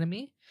killed an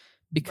enemy,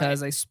 Right.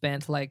 because I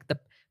spent like the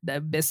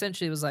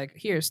essentially it was like,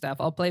 here, Steph,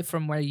 I'll play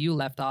from where you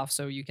left off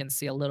so you can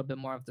see a little bit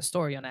more of the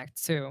story on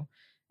Act Two.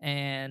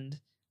 And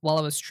while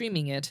I was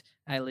streaming it,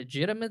 I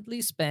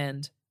legitimately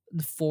spent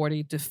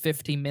 40 to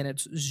 50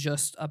 minutes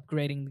just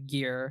upgrading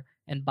gear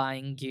and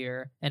buying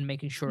gear and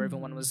making sure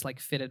everyone hmm was like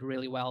fitted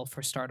really well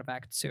for start of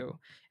Act Two.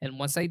 And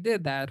once I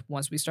did that,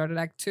 once we started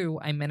Act Two,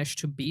 I managed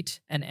to beat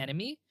an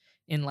enemy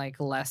in like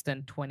less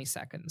than 20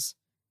 seconds.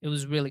 It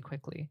was really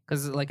quickly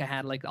because like I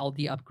had like all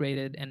the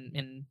upgraded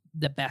and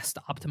the best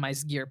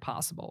optimized gear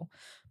possible.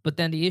 But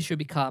then the issue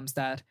becomes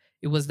that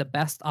it was the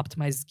best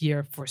optimized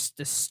gear for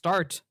the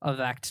start of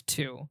Act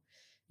Two.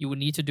 You would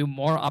need to do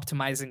more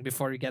optimizing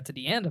before you get to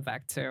the end of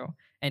Act Two,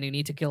 and you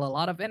need to kill a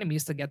lot of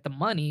enemies to get the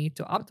money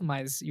to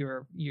optimize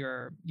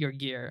your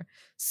gear.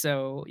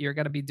 So you're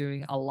gonna be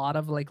doing a lot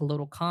of like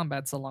little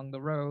combats along the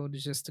road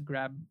just to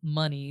grab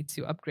money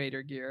to upgrade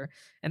your gear.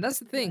 And that's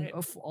the thing. Right.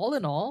 Of all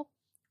in all,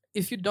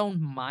 if you don't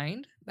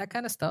mind that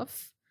kind of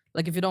stuff,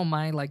 like if you don't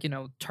mind like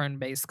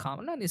turn-based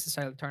combat, not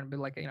necessarily turn, but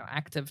like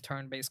active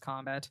turn-based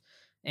combat,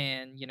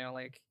 and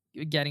like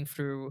getting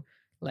through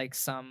like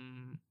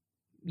some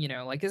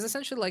like it's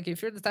essentially like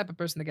if you're the type of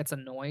person that gets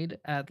annoyed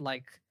at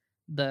like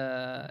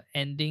the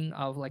ending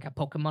of like a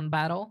Pokemon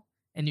battle,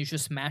 and you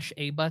just mash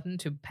A button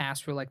to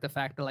pass through like the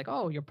fact that like,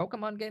 oh, your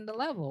Pokemon gained a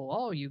level,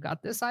 oh, you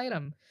got this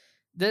item.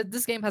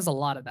 This game has a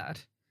lot of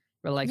that,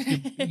 where like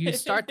you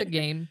start the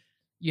game,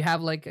 you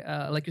have like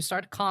you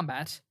start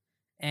combat,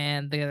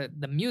 and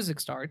the music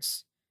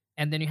starts,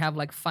 and then you have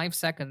like 5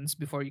 seconds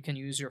before you can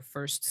use your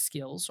first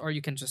skills, or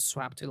you can just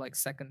swap to like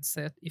second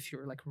set if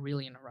you're like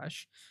really in a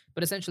rush.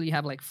 But essentially you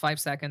have like 5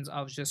 seconds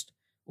of just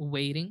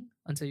waiting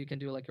until you can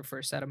do like your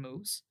first set of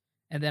moves,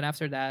 and then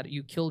after that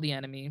you kill the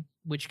enemy,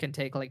 which can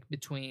take like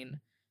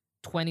between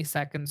 20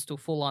 seconds to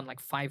full on like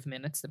 5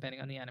 minutes depending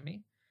on the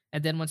enemy.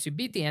 And then once you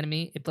beat the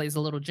enemy, it plays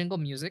a little jingle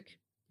music.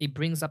 It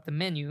brings up the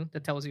menu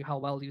that tells you how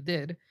well you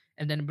did,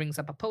 and then it brings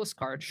up a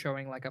postcard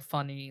showing like a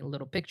funny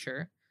little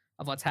picture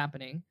of what's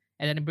happening.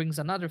 And then it brings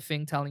another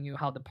thing telling you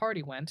how the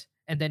party went,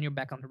 and then you're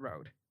back on the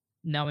road.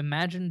 Now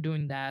imagine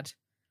doing that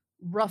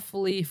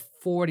roughly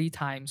 40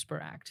 times per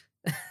act.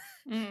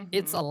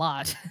 It's hmm a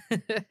lot.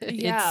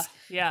 Yeah,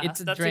 yeah, It's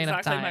a that's drain of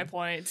exactly my time.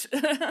 point.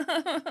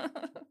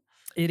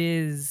 It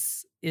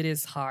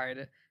is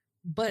hard,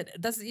 but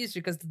that's the issue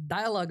because the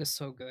dialogue is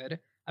so good.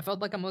 I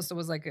felt like I almost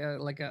was like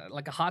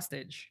a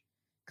hostage,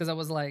 because I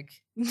was like,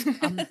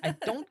 I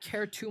don't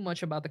care too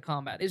much about the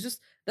combat. It's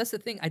just, that's the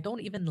thing, I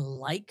don't even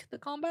like the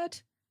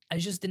combat. I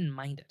just didn't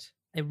mind it.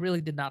 I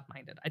really did not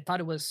mind it. I thought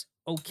it was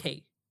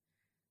okay,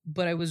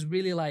 but I was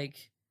really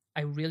like,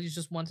 I really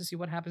just want to see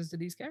what happens to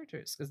these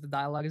characters because the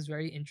dialogue is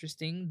very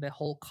interesting. The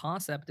whole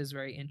concept is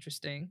very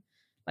interesting.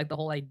 Like the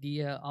whole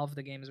idea of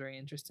the game is very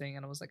interesting,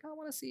 and I was like, I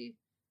want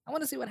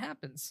to see what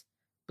happens.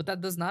 But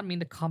that does not mean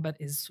the combat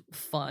is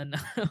fun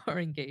or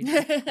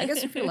engaging. I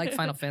guess if you like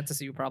Final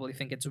Fantasy, you probably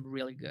think it's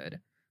really good.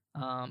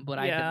 But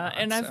I did Yeah, not.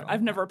 and I've So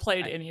I've never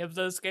played I, any of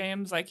those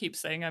games. I keep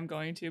saying I'm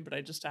going to, but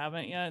I just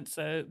haven't yet.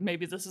 So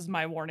maybe this is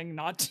my warning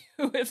not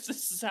to if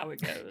this is how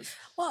it goes.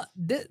 well,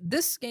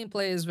 this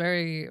gameplay is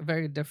very,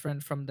 very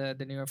different from the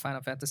newer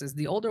Final Fantasies.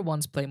 The older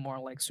ones play more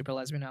like Super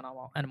Lesbian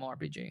Animal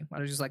RPG,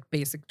 where it's just like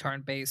basic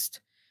turn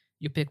based.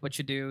 You pick what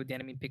you do, the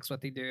enemy picks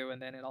what they do,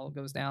 and then it all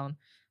goes down.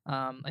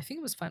 I think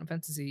it was Final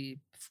Fantasy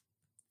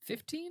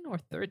 15 or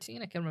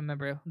 13. I can't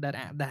remember that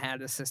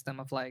had a system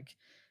of like,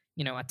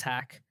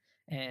 attack,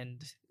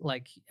 and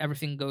like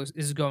everything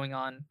is going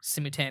on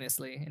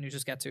simultaneously, and you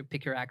just get to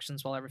pick your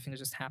actions while everything is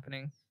just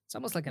happening. It's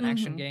almost like an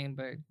action hmm game,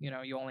 but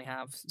you only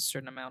have a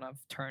certain amount of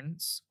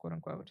turns, quote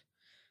unquote.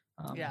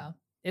 Um, Yeah.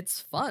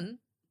 it's fun,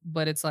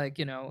 but it's like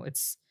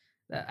it's.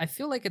 I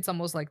feel like it's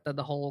almost like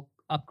the whole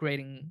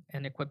upgrading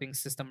and equipping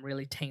system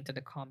really tainted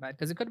the combat,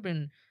 because it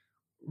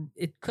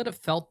could have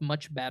felt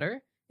much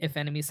better if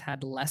enemies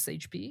had less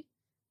HP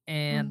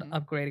and hmm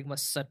upgrading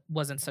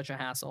wasn't such a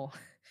hassle.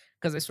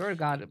 Because I swear to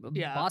God,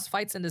 Yeah. boss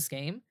fights in this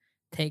game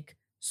take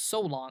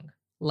so long,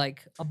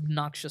 like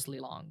obnoxiously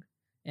long.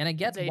 And I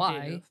get They do.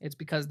 why. It's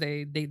because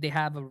they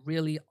have a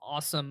really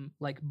awesome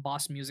like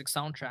boss music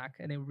soundtrack,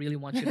 and they really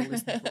want you to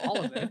listen through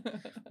all of it.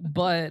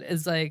 But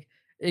it's like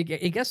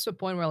it gets to a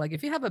point where like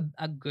if you have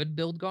a good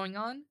build going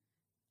on,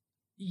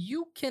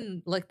 you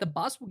can like the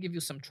boss will give you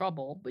some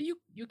trouble, but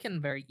you can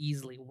very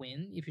easily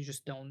win if you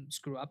just don't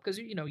screw up because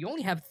you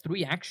only have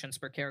 3 actions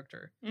per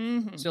character.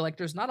 Hmm. So like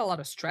there's not a lot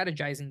of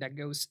strategizing that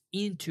goes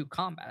into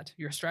combat.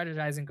 Your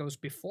strategizing goes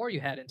before you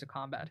head into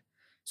combat.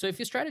 So if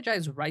you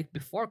strategize right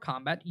before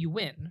combat, you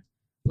win.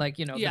 Like,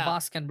 the Yeah.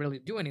 boss can't really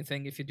do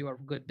anything if you do a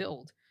good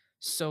build.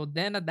 So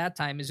then at that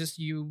time it's just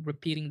you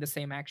repeating the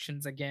same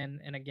actions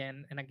again and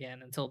again and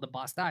again until the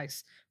boss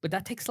dies. But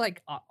that takes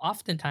like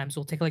oftentimes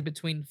will take like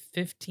between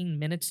 15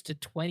 minutes to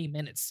 20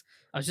 minutes.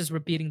 I was just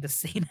repeating the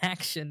same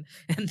action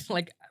and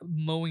like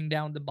mowing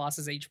down the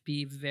boss's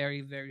HP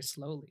very, very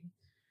slowly.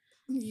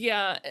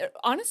 Yeah,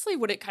 honestly,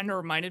 what it kind of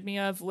reminded me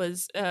of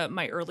was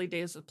my early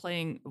days of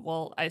playing.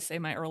 Well, I say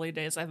my early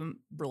days. I haven't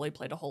really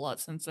played a whole lot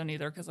since then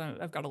either because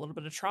I've got a little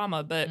bit of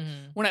trauma. But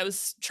Mhm. when I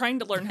was trying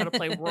to learn how to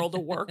play World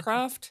of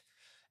Warcraft,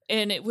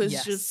 and it was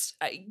Yes. just,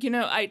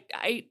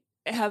 I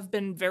have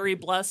been very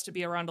blessed to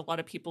be around a lot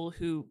of people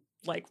who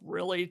like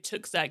really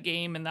took that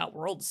game and that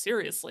world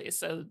seriously.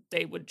 So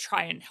they would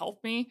try and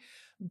help me.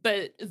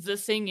 But the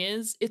thing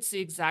is, it's the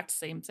exact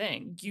same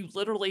thing. You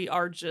literally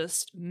are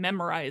just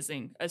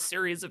memorizing a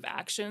series of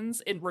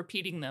actions and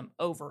repeating them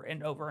over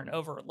and over and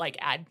over, like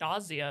ad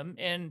nauseum.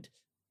 And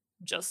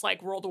just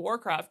like World of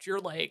Warcraft, you're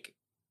like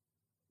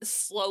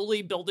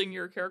slowly building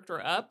your character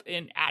up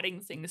and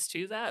adding things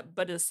to that.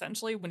 But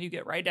essentially, when you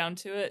get right down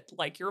to it,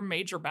 like your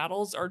major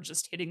battles are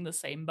just hitting the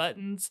same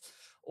buttons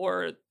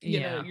or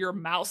Yeah. your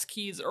mouse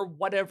keys or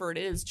whatever it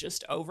is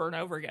just over and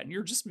over again.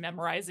 You're just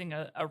memorizing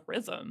a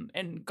rhythm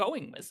and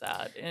going with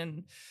that.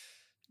 And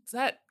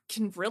that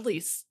can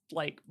really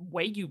like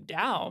weigh you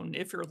down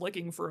if you're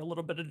looking for a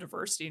little bit of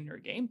diversity in your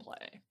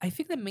gameplay. I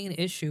think the main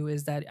issue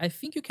is that I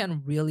think you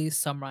can really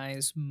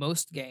summarize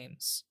most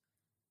games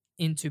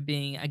into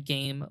being a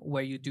game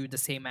where you do the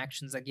same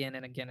actions again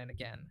and again and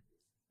again.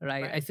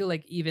 Right? I Right. feel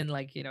like even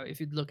like, if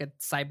you look at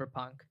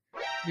Cyberpunk,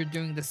 you're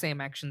doing the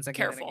same actions again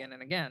Careful. and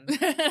again and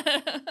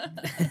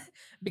again.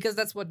 Because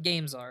that's what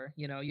games are.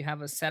 You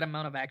have a set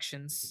amount of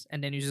actions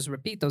and then you just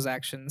repeat those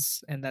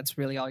actions and that's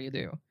really all you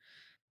do.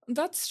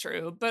 That's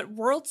true, but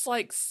worlds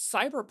like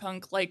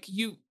Cyberpunk, like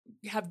you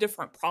have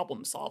different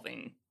problem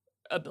solving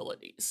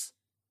abilities.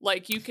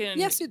 Like you can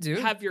Yes, you do.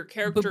 have your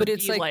character But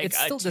it's be like it's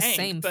a still the tank,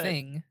 same but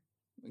thing.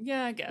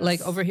 yeah, I guess. Like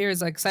over here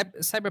is like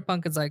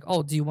Cyberpunk is like,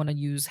 oh, do you want to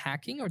use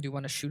hacking or do you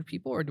want to shoot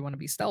people or do you want to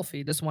be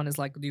stealthy? This one is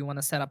like, do you want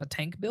to set up a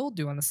tank build?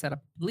 Do you want to set up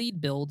bleed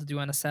build? Do you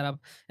want to set up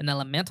an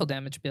elemental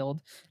damage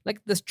build?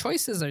 Like the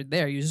choices are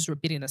there. You're just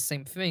repeating the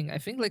same thing. I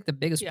think like the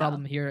biggest Yeah.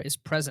 problem here is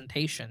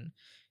presentation.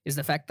 Is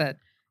the fact that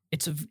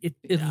it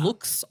Yeah.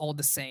 looks all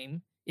the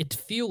same. It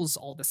feels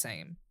all the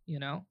same.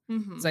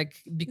 Mhm. It's like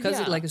because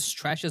it Yeah. like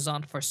stretches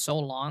on for so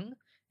long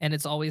and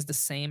it's always the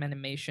same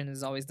animation,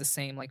 is always the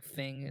same like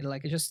thing.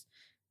 Like it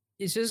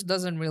just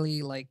doesn't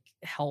really like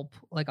help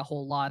like a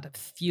whole lot of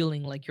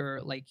feeling like you're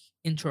like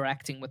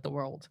interacting with the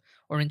world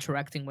or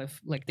interacting with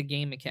like the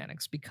game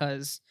mechanics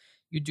because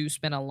you do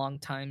spend a long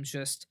time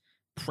just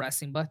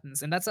pressing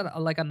buttons. And that's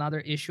like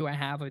another issue I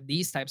have with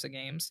these types of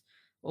games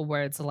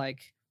where it's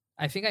like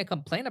I think I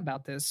complain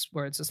about this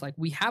where it's just like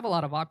we have a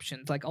lot of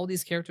options. Like all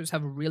these characters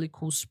have really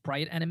cool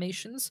sprite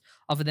animations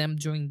of them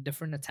doing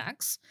different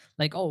attacks.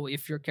 Like, oh,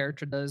 if your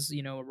character does,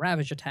 a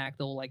ravage attack,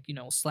 they'll like,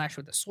 slash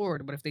with a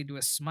sword. But if they do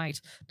a smite,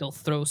 they'll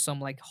throw some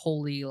like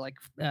holy like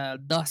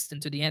dust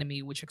into the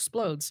enemy, which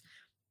explodes.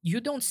 You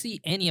don't see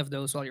any of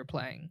those while you're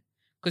playing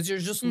because you're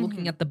just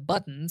looking Mhm. at the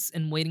buttons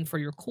and waiting for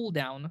your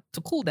cooldown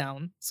to cool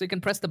down so you can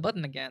press the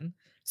button again.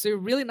 So you're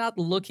really not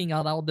looking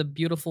at all the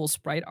beautiful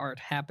sprite art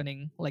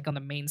happening like on the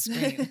main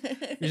screen.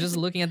 You're just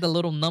looking at the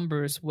little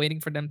numbers,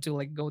 waiting for them to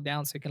like go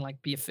down so you can like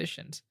be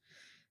efficient.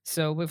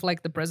 So with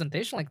like the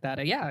presentation like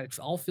that, yeah, it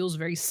all feels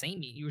very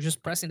samey. You're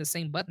just pressing the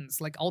same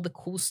buttons. Like all the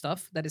cool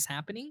stuff that is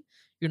happening,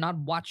 you're not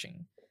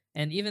watching.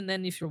 And even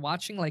then, if you're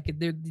watching, like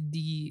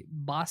the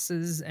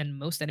bosses and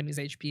most enemies'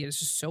 HP is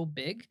just so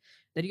big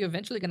that you're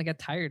eventually gonna get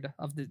tired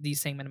of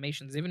these same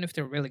animations, even if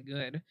they're really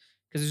good,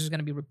 because you're just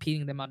gonna be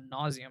repeating them ad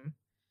nauseum.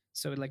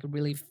 So it like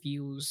really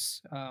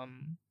feels,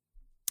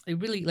 it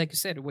really, like you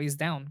said, it weighs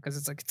down because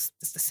it's like it's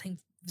the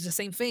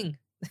same thing.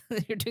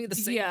 You're doing the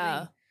same Yeah.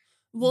 thing.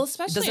 Well, It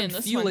especially doesn't in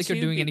this feel one like you're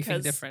too, doing anything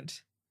because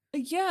different.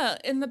 yeah,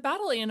 and the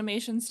battle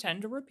animations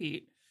tend to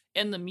repeat,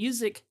 and the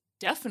music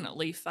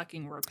definitely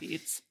fucking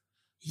repeats.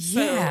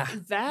 Yeah. So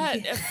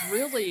that Yeah.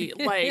 really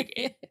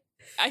like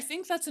I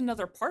think that's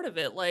another part of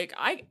it. Like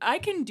I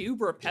can do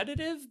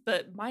repetitive,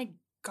 but my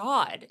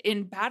God,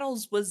 in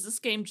battles was this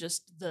game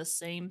just the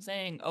same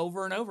thing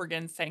over and over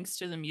again thanks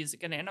to the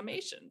music and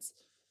animations.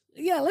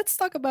 Yeah, let's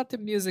talk about the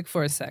music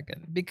for a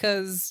second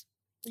because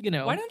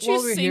Why don't you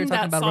while we're here sing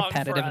talking that about song for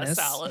us, repetitiveness.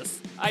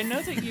 Alice? I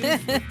know that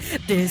you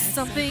There's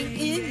something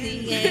in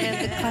the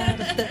air, the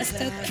cloud of dust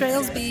that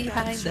trails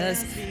behind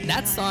us.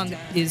 That song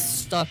is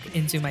stuck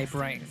into my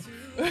brain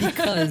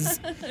because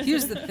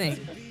here's the thing.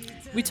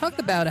 we talked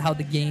about how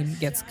the game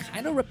gets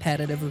kind of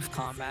repetitive with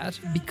combat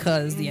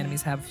because the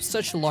enemies have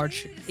such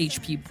large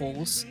HP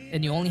pools,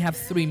 and you only have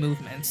 3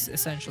 movements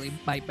essentially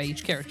by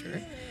each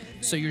character.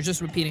 So you're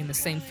just repeating the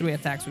same 3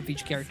 attacks with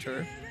each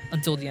character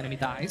until the enemy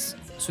dies.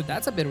 So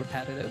that's a bit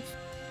repetitive.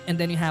 And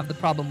then you have the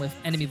problem with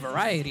enemy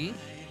variety.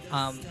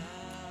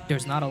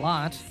 There's not a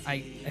lot. I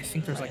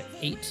think there's like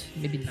 8,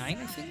 maybe 9,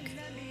 I think.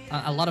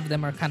 A lot of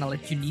them are kind of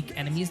like unique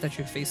enemies that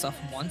you face off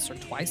once or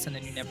twice and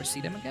then you never see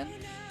them again.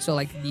 So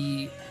like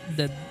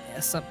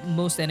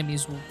most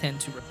enemies will tend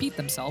to repeat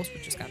themselves,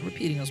 which is kind of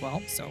repeating as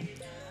well. So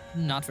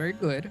not very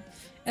good.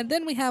 And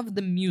then we have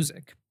the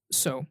music.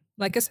 So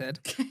like I said,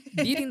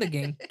 beating the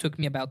game took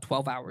me about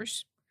 12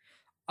 hours.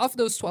 Of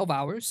those 12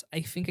 hours,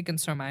 I think I can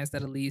surmise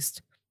that at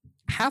least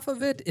half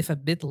of it, if a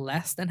bit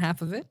less than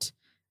half of it,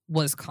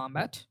 was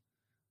combat.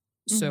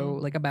 So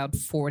like about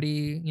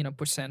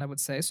 40%, I would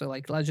say. So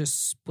like let's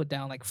just put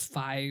down like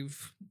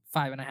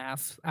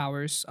 5.5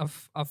 hours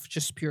of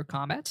just pure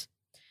combat.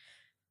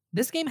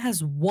 This game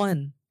has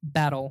 1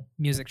 battle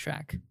music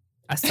track.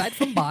 Aside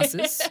from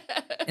bosses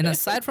and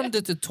aside from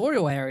the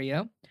tutorial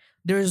area,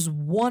 there's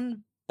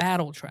 1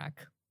 battle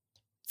track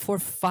for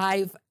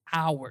 5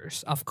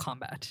 hours of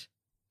combat.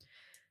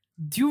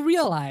 Do you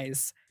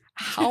realize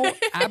how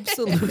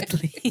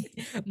absolutely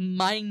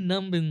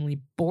mind-numbingly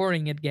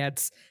boring it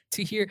gets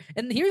to hear?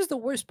 And here's the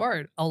worst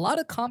part. A lot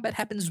of combat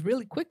happens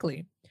really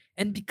quickly.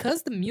 And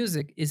because the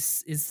music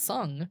is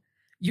sung,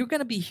 you're going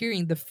to be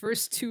hearing the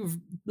first 2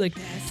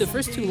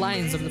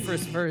 lines of the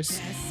first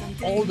verse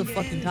all the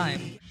fucking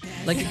time.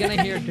 Like you're going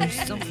to hear there's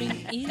something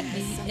in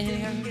the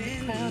air,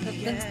 the crowd of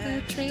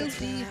the trails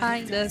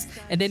behind us,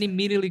 and then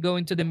immediately go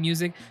into the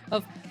music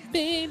of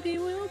baby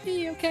will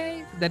be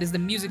okay. That is the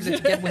music that you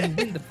get when you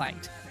win the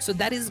fight. So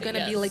that is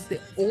gonna be like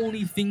the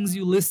only things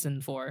you listen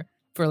for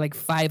like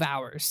 5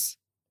 hours.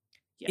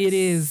 Yes. It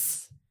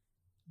is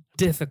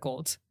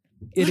difficult.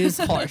 It is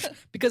harsh.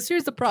 Because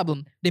here's the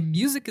problem. The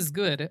music is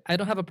good. I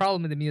don't have a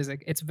problem with the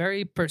music. It's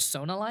very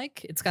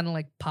Persona-like. It's kind of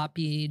like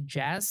poppy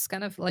jazz,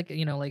 kind of like,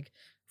 like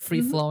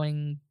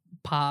free-flowing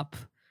pop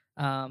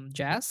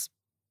jazz.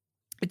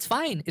 It's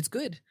fine. It's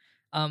good.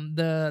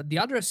 The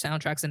other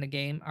soundtracks in the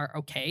game are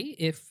okay,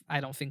 if I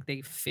don't think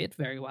they fit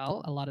very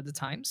well a lot of the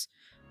times.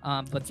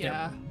 But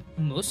they're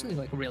mostly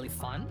like really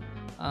fun.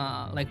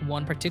 Like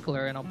one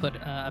particular, and I'll put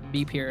a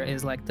beep here,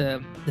 is like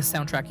the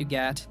soundtrack you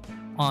get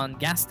on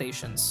gas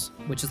stations,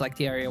 which is like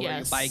the area where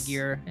you buy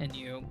gear and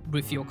you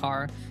refuel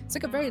car. It's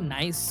like a very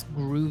nice,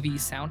 groovy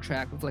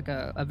soundtrack with like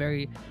a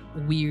very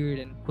weird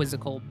and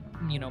quizzical,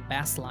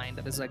 bass line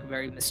that is like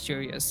very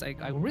mysterious.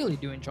 I really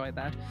do enjoy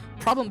that.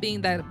 Problem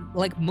being that,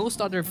 like most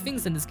other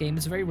things in this game,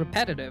 it's very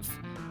repetitive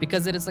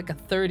because it is like a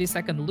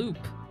 30-second loop.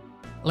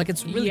 Like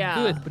it's really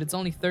good, but it's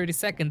only 30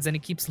 seconds and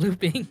it keeps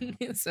looping.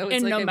 So it's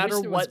and like, no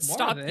matter what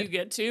stop you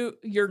get to,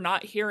 you're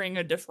not hearing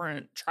a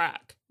different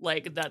track.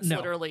 Like that's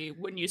literally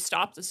when you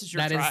stop, this is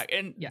your track.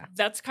 And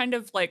that's kind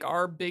of like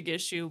our big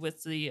issue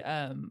with the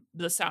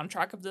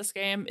soundtrack of this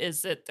game,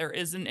 is that there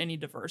isn't any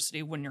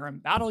diversity. When you're in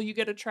battle, you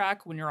get a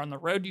track. When you're on the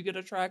road, you get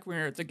a track. When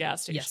you're at the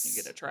gas station,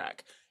 you get a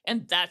track.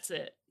 And that's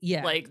it.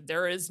 Yeah. Like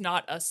there is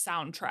not a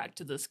soundtrack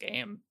to this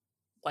game,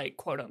 like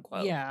quote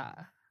unquote. Yeah.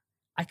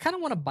 I kind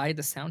of want to buy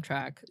the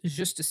soundtrack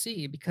just to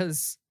see,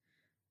 because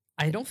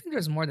I don't think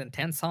there's more than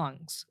 10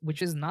 songs,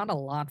 which is not a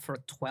lot for a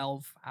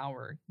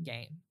 12-hour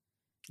game.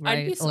 Right?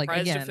 I'd be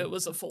surprised if it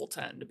was a full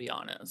 10, to be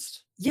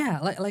honest. Yeah,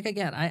 like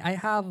again,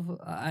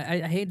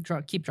 I hate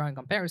keep drawing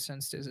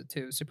comparisons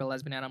to Super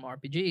Lesbian Anime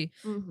RPG,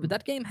 but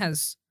that game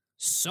has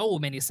so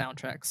many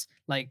soundtracks,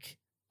 like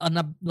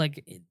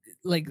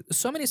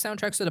so many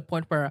soundtracks to the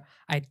point where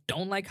I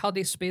don't like how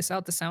they space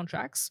out the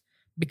soundtracks.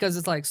 Because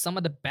it's like some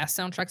of the best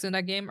soundtracks in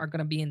that game are going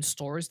to be in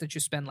stores that you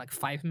spend like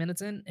 5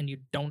 minutes in and you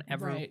don't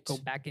ever go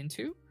back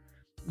into.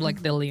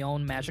 Like the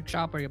Leon Magic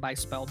Shop where you buy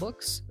spell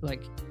books.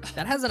 Like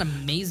that has an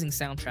amazing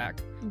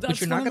soundtrack,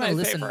 but you're not going to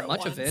listen to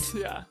much of it.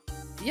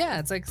 Yeah,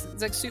 it's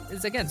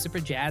again super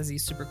jazzy,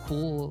 super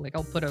cool. Like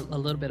I'll put a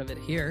little bit of it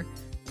here.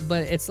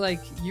 But it's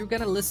like you're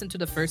going to listen to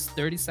the first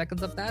 30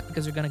 seconds of that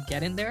because you're going to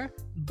get in there,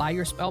 buy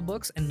your spell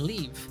books and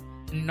leave.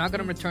 And you're not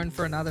going to return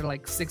for another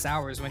like 6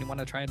 hours when you want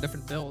to try a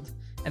different build.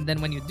 And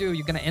then when you do,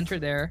 you're going to enter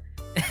there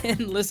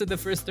and listen the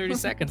first 30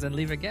 seconds and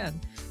leave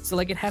again. So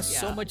like it has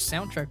so much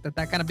soundtrack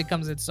that kind of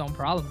becomes its own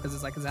problem, because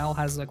it's like Zal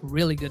has like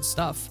really good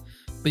stuff,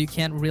 but you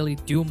can't really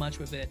do much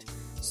with it.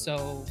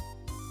 So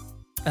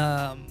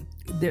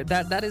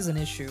that is an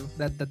issue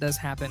that does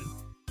happen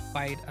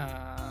quite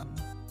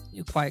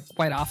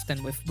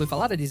often with a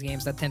lot of these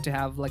games that tend to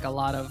have like a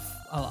lot of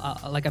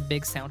like a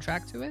big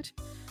soundtrack to it.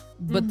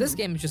 But this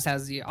game just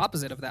has the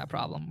opposite of that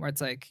problem, where it's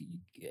like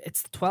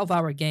it's a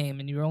 12-hour game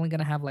and you're only going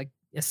to have like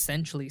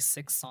essentially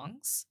 6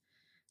 songs.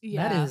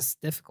 Yeah. That is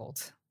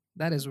difficult.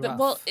 That is rough.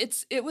 Well,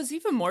 it was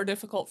even more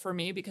difficult for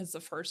me because the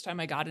first time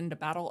I got into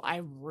battle,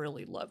 I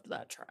really loved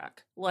that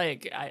track.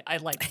 Like I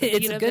liked the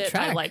beat of it.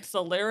 Track. I liked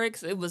the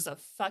lyrics. It was a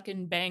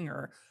fucking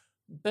banger.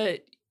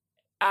 But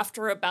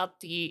after about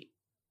the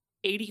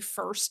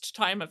 81st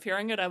time of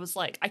hearing it, I was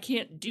like, I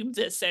can't do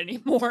this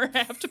anymore. I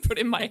have to put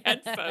in my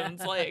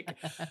headphones. Like,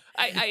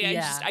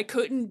 Yeah. I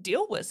couldn't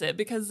deal with it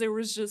because there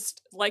was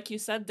just, like you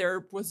said,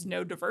 there was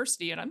no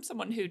diversity. And I'm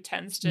someone who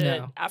tends to,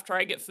 No. after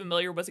I get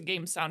familiar with a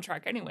game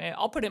soundtrack anyway,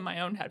 I'll put in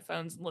my own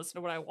headphones and listen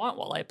to what I want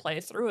while I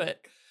play through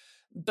it.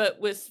 But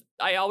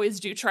I always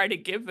do try to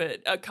give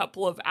it a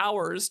couple of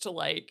hours to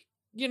like,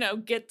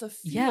 get the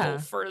feel Yeah.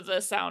 for the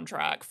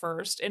soundtrack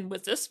first. And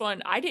with this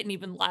one, I didn't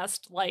even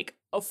last like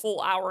a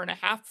full hour and a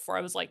half before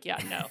I was like, yeah,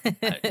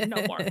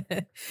 no more.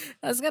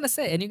 I was gonna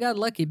say, and you got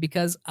lucky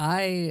because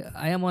I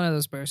am one of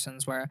those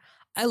persons where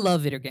I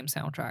love video game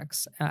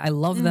soundtracks. I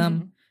love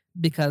them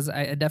because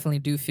I definitely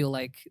do feel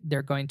like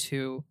they're going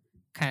to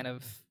kind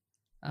of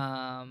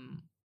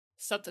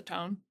Set the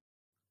tone.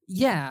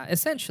 yeah,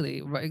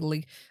 essentially, right?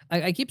 Like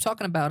I keep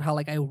talking about how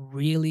like I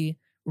really,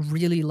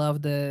 really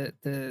love the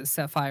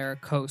Sapphire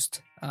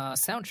Coast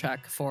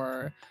soundtrack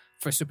for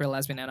Super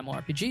Lesbian Animal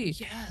RPG.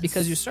 Yes.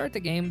 Because you start the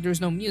game,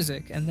 there's no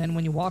music, and then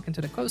when you walk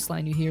into the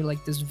coastline, you hear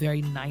like this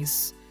very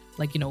nice,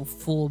 like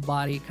full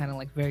body kind of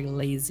like very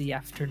lazy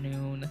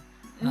afternoon,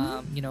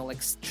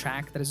 like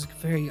track that is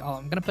very. Oh,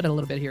 I'm gonna put it a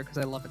little bit here because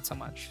I love it so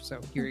much. So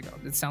here you go.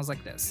 It sounds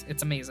like this.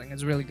 It's amazing.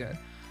 It's really good.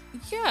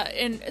 Yeah,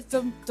 and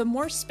the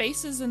more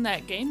spaces in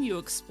that game you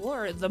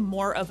explore, the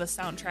more of a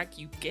soundtrack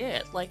you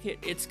get. Like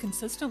it's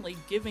consistently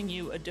giving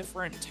you a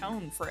different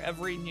tone for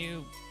every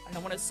new. I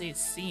don't want to say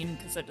scene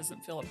because that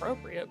doesn't feel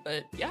appropriate,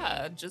 but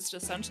yeah, just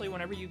essentially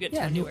whenever you get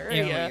to a new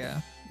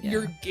area,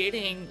 you're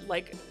getting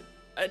like.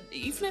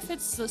 Even if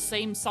it's the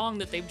same song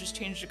that they've just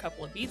changed a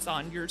couple of beats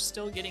on, you're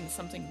still getting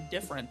something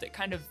different that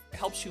kind of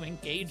helps you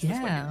engage with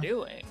what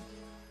you're doing.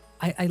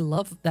 I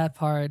love that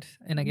part,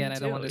 and again, Me I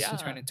don't too, want this to yeah.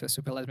 turn into a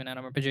Super Lesbian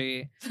Anime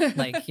RPG,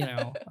 like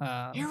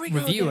Here we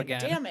review go again.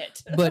 Damn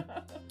it!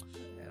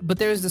 But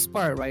there's this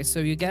part, right? So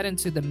you get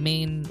into the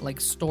main like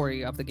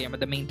story of the game or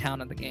the main town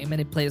of the game, and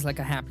it plays like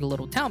a happy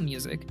little town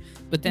music.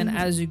 But then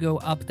as you go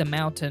up the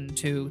mountain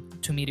to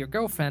meet your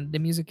girlfriend, the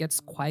music gets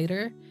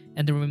quieter,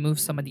 and they remove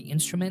some of the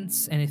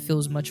instruments, and it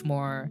feels much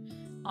more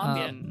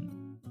Ambient.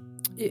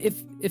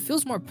 It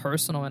feels more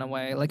personal in a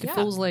way. Like it Yeah.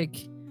 feels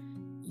like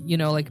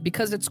like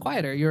because it's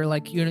quieter, you're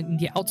in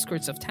the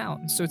outskirts of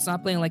town, so it's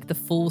not playing like the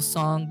full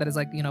song that is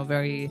like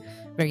very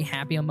very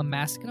happy on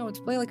bombastic. It's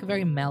playing like a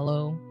very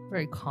mellow,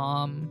 very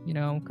calm,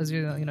 because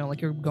you're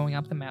like you're going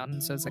up the mountain,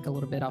 so it's like a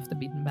little bit off the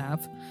beaten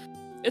path.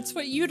 It's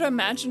what you'd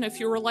imagine if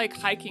you were like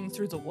hiking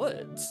through the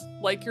woods.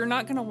 Like you're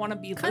not gonna want to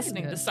be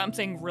listening to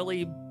something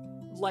really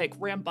like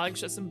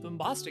rambunctious and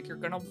bombastic. You're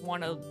gonna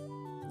want to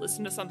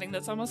listen to something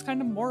that's almost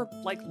kind of more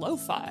like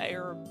lo-fi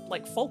or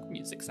like folk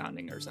music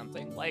sounding or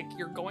something. Like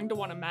you're going to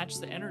want to match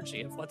the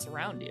energy of what's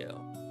around you.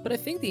 But I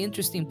think the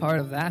interesting part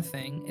of that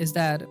thing is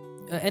that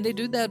and they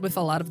do that with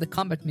a lot of the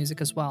combat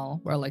music as well,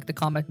 where like the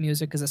combat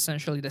music is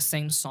essentially the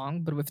same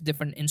song but with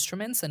different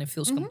instruments, and it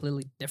feels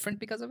completely different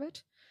because of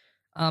it.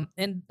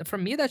 And for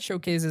me, that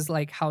showcases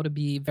like how to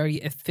be very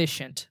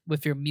efficient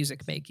with your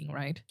music making,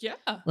 right? Yeah.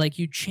 Like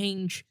you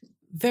change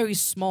very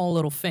small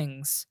little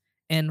things,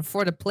 and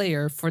for the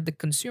player, for the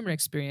consumer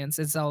experience,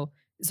 it's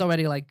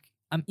already like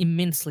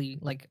immensely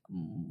like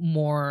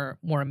more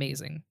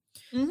amazing.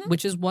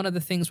 Which is one of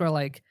the things where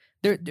like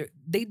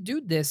they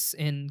do this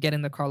in Get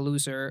in the Car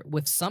Loser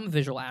with some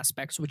visual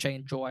aspects, which I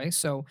enjoy.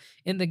 So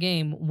in the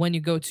game, when you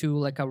go to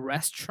like a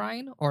rest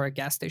shrine or a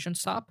gas station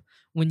stop,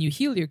 when you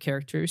heal your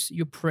characters,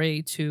 you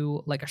pray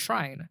to like a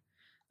shrine.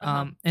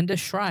 And the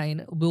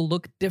shrine will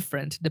look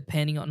different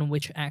depending on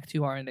which act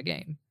you are in the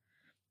game.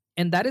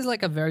 And that is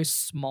like a very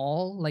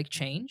small like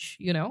change,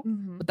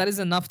 but that is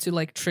enough to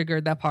like trigger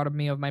that part of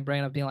me of my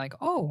brain of being like,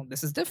 oh,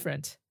 this is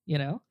different,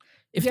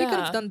 If they could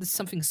have done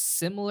something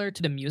similar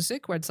to the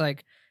music, where it's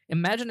like,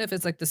 imagine if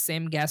it's like the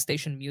same gas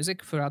station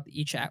music throughout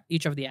each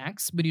of the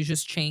acts, but you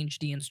just change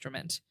the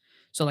instrument.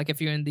 So like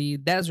if you're in the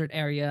desert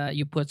area,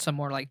 you put some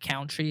more like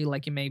country,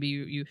 like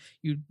you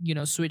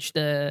switch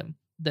the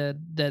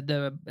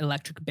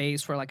electric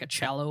bass for like a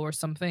cello or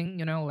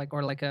something,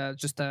 or like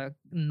just a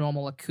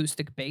normal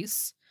acoustic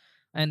bass,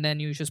 and then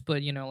you just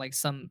put like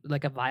some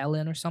like a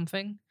violin or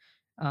something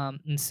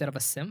instead of a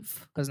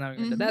synth, because now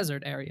you're in the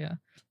desert area.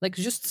 Like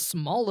just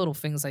small little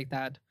things like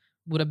that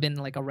would have been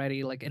like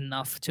already like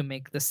enough to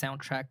make the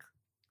soundtrack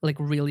like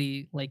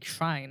really like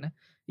shine.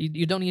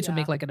 You don't need to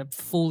make like a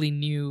fully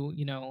new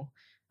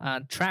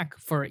track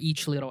for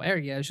each little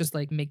area. It's just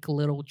like make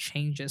little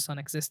changes on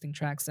existing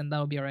tracks, and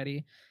that'll be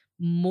already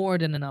more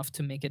than enough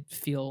to make it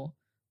feel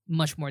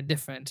much more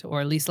different,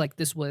 or at least like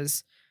this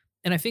was.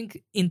 And I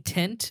think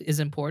intent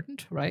is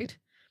important, right?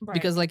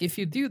 Because like if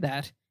you do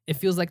that, it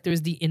feels like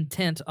there's the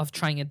intent of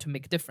trying it to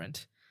make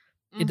different.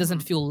 It doesn't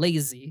feel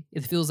lazy.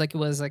 It feels like it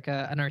was like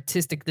an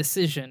artistic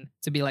decision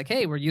to be like,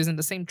 hey, we're using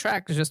the same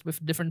track just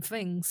with different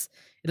things.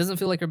 It doesn't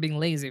feel like we're being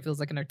lazy. It feels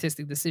like an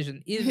artistic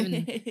decision,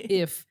 even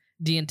if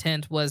the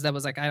intent was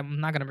like,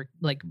 I'm not gonna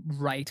like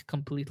write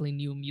completely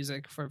new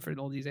music for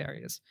all these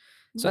areas.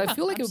 So I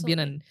feel like it would be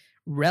a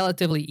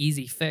relatively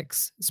easy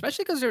fix,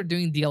 especially because they're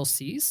doing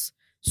DLCs.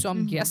 So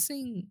I'm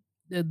guessing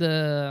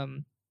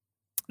the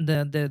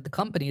the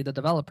company, the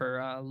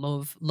developer,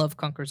 Love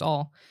Conquers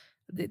All,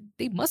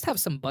 they must have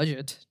some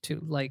budget to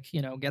like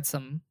get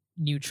some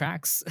new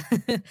tracks.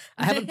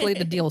 I haven't played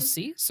the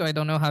DLC, so I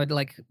don't know how it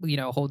like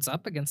holds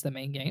up against the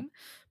main game,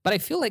 but I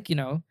feel like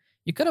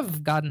you could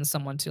have gotten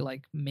someone to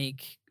like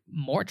make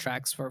more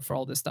tracks for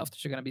all this stuff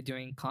that you're gonna be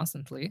doing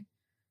constantly.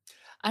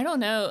 I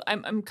don't know.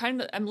 I'm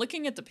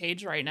looking at the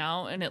page right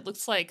now, and it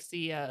looks like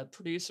the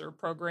producer,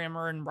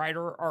 programmer, and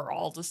writer are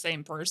all the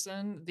same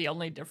person. The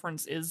only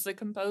difference is the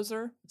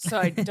composer. So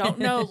I don't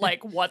know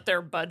like what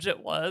their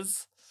budget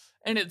was,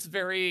 and it's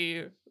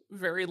very,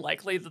 very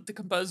likely that the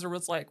composer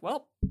was like,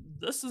 "Well,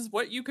 this is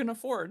what you can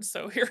afford,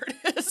 so here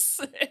it is,"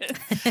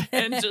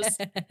 and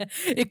just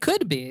it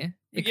could be.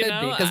 It could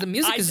be because the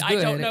music is good.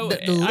 I don't know.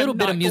 The little I'm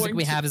bit of not music going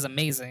we to- have is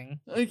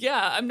amazing.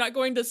 Yeah, I'm not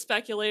going to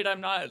speculate.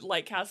 I'm not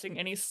like casting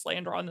any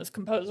slander on this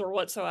composer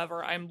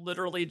whatsoever. I'm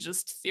literally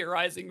just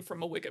theorizing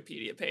from a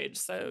Wikipedia page.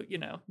 So,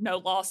 no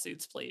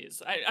lawsuits,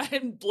 please.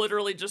 I'm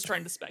literally just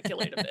trying to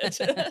speculate a bit.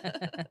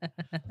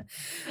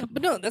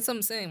 But no, that's what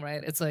I'm saying,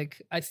 right? It's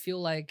like I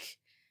feel like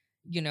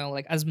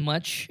like as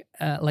much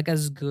like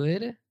as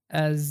good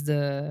as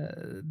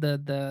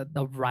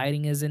the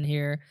writing is in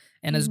here,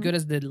 and as good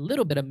as the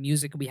little bit of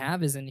music we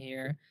have is in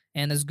here,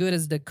 and as good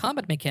as the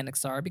combat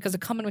mechanics are, because the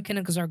combat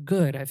mechanics are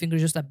good. I think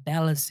it's just a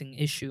balancing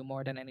issue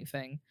more than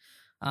anything.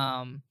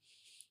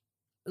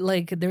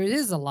 Like there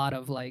is a lot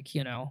of like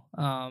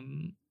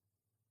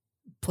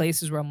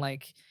places where I'm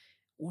like,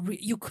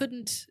 you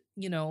couldn't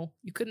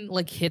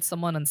like hit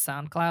someone on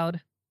SoundCloud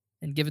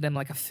and give them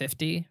like a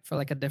 50 for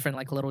like a different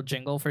like little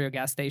jingle for your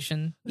gas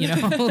station,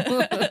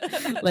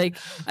 like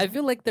I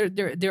feel like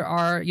there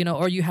are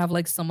or you have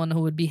like someone who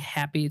would be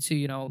happy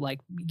to like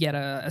get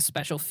a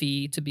special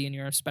fee to be in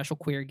your special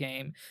queer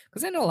game,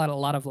 because I know a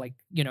lot of like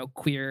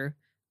queer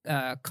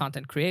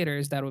content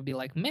creators that would be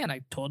like, man,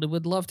 I totally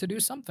would love to do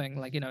something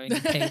like and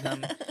you pay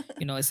them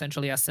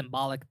essentially a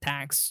symbolic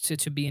tax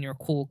to be in your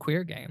cool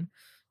queer game.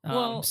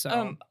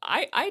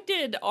 I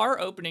did our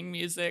opening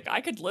music.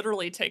 I could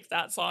literally take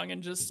that song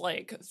and just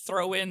like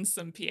throw in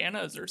some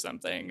pianos or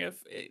something.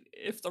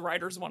 If the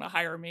writers want to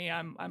hire me,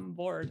 I'm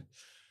bored.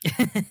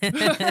 That's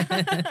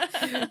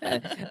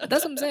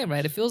what I'm saying,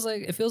 right? It feels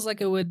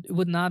like it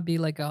would not be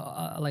like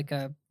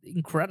a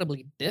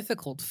incredibly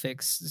difficult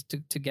fix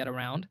to get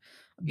around.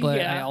 But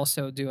Yeah. I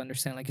also do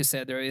understand, like you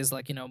said, there is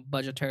like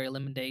budgetary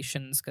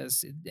limitations,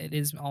 because it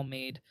is all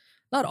made,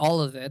 not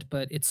all of it,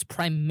 but it's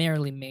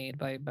primarily made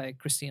by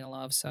Christina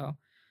Love. So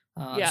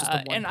just the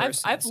Yeah, one and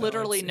person, I've so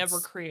literally never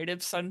it's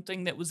created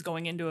something that was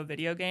going into a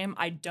video game.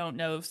 I don't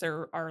know if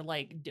there are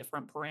like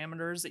different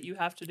parameters that you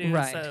have to do.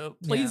 Right. So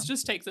Yeah. please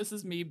just take this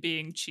as me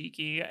being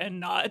cheeky and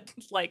not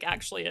like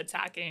actually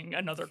attacking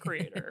another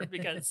creator,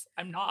 because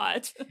I'm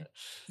not.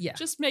 Yeah.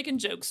 Just making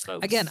jokes,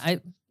 folks. Again,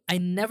 I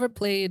never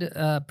played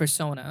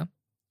Persona,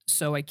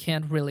 so I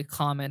can't really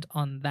comment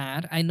on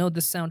that. I know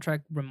the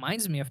soundtrack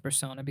reminds me of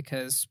Persona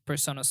because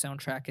Persona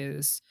soundtrack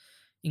is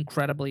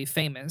incredibly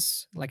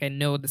famous. Like I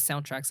know the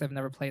soundtracks. I've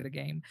never played the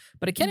game,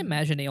 but I can't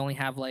imagine they only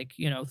have like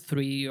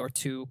 3 or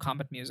 2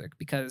 combat music,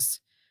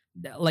 because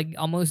like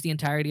almost the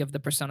entirety of the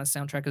Persona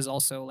soundtrack is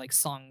also like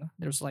sung.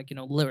 There's like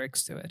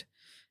lyrics to it.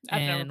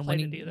 I've never And when played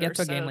you it either. get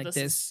to a so game like this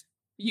this, is-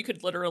 you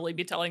could literally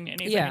be telling me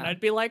anything, Yeah. and I'd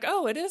be like,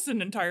 "Oh, it is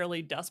an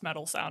entirely death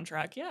metal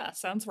soundtrack." Yeah,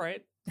 sounds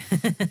right.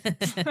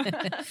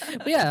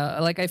 but yeah,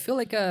 like I feel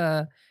like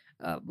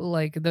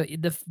like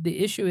the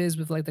issue is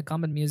with like the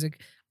combat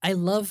music. I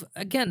love,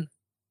 again,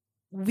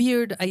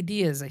 weird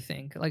ideas. I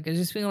think like I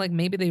just feel like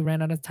maybe they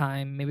ran out of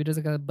time. Maybe there's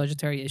like a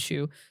budgetary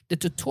issue. The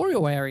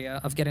tutorial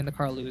area of getting the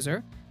car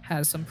loser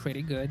has some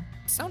pretty good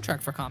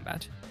soundtrack for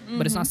combat,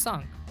 but it's not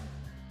sung.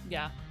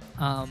 Yeah.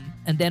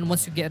 And then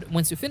once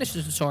you finish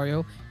the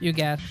tutorial, you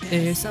get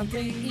 "There's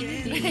something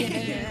in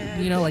the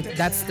air." Like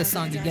that's the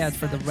song you get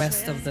for the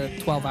rest of the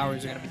 12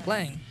 hours you're gonna be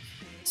playing.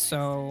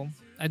 So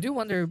I do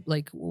wonder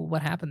like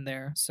what happened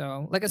there.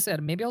 So like I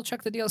said, maybe I'll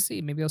check the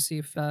DLC. Maybe I'll see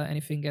if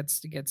anything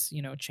gets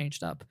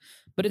changed up.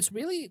 But it's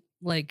really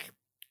like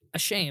a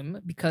shame,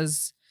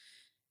 because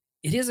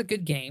it is a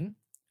good game.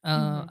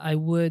 I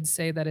would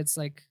say that it's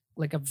like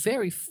a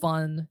very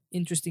fun,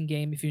 interesting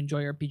game if you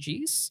enjoy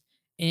RPGs,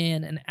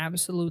 and an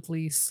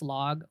absolutely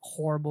slog,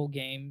 horrible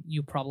game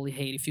you probably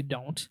hate if you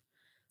don't.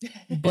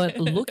 But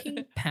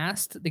looking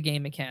past the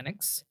game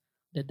mechanics,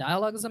 the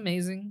dialogue is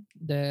amazing.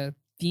 The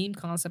theme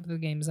concept of the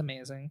game is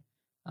amazing.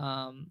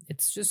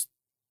 It's just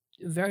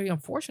very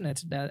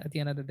unfortunate that at the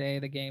end of the day,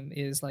 the game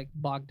is like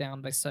bogged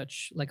down by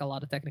such like a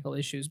lot of technical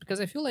issues, because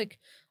I feel like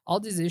all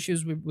these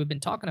issues we've been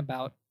talking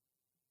about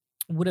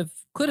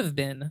could have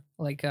been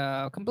like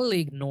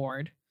completely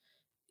ignored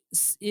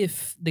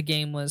if the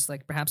game was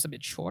like perhaps a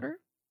bit shorter,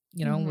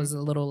 was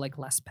a little like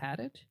less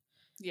padded.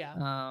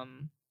 Yeah.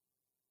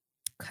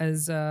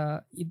 Because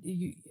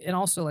and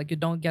also like you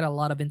don't get a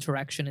lot of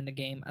interaction in the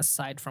game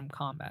aside from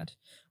combat,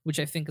 which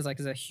I think is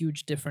a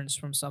huge difference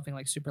from something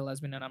like Super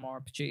Lesbian and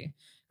MMORPG.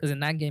 Because in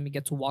that game you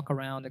get to walk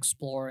around,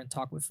 explore, and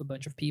talk with a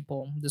bunch of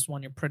people. This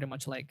one you're pretty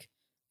much like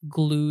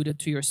glued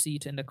to your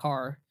seat in the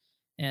car,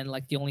 and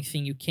like the only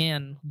thing you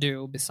can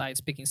do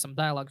besides picking some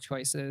dialogue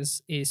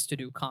choices is to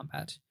do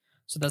combat.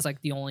 So that's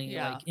like the only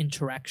Yeah. like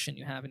interaction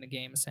you have in the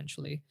game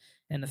essentially.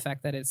 And the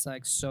fact that it's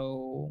like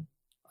so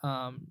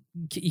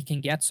it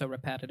can get so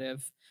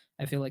repetitive,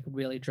 I feel like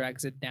really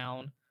drags it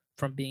down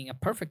from being a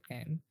perfect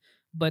game.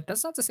 But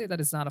that's not to say that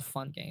it's not a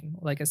fun game.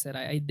 Like I said,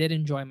 I did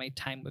enjoy my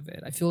time with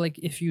it. I feel like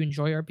if you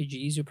enjoy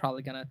RPGs, you're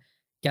probably gonna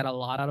get a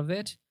lot out of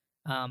it.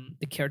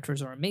 The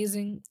characters are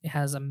amazing. It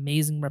has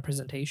amazing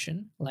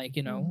representation. Like,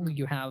 you know, Mhm.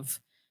 you have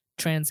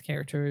trans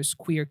characters,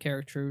 queer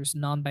characters,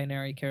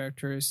 non-binary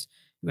characters.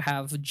 You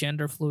have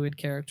gender fluid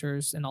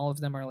characters, and all of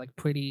them are like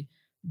pretty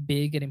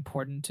big and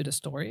important to the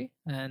story.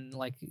 And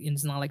like,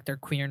 it's not like their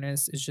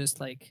queerness is just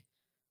like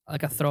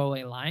a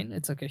throwaway line.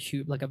 It's like a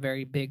huge, like a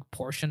very big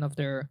portion of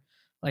their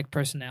like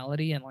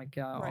personality and like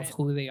of Right.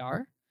 who they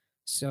are.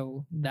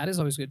 So that is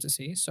always good to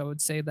see. So I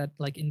would say that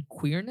like in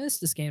queerness,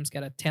 this game's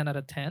got a 10 out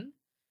of 10.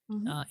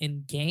 Mhm.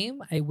 In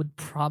game, I would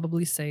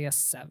probably say a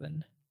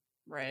 7.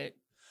 Right.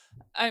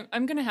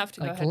 I'm gonna have to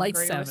go Like ahead and light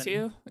agree with 7.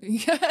 you.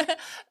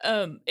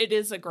 It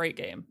is a great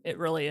game. It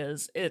really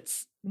is.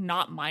 It's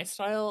not my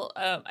style.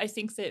 I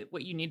think that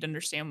what you need to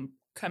understand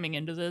coming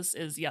into this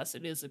is, yes,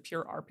 it is a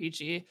pure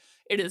RPG.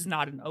 It is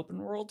not an open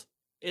world.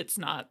 It's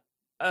not.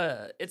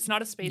 It's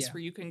not a space Yeah.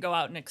 where you can go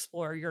out and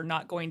explore. You're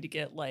not going to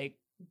get like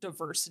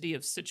diversity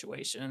of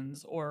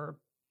situations or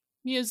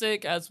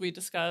music, as we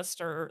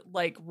discussed, or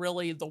like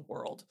really the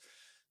world.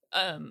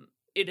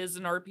 It is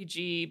an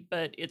RPG,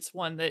 but it's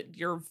one that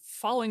you're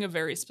following a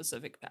very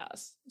specific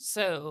path.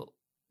 So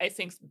I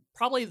think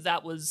probably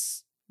that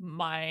was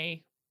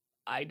my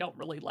I don't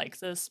really like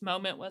this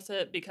moment with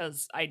it,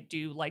 because I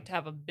do like to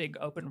have a big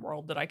open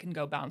world that I can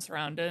go bounce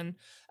around in.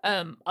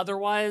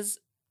 Otherwise,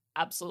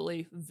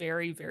 absolutely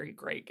very, very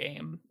great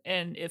game.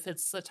 And if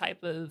it's the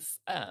type of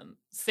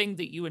thing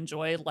that you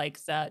enjoy,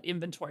 like that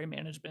inventory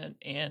management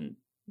and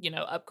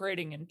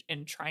upgrading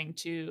and trying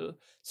to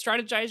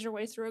strategize your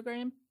way through a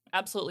game,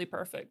 absolutely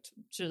perfect.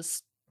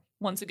 Just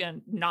once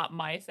again, not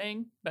my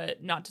thing,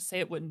 but not to say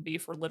it wouldn't be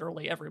for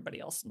literally everybody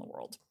else in the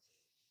world.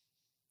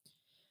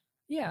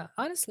 Yeah,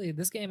 honestly,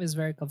 this game is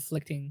very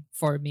conflicting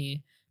for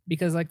me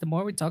because like the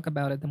more we talk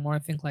about it, the more I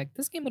think like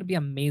this game would be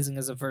amazing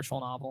as a virtual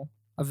novel,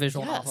 a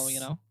visual novel, you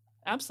Yes, know?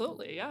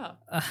 absolutely. Yeah.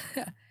 Uh,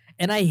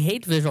 and I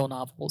hate visual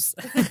novels.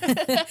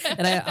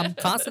 And I'm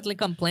constantly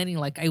complaining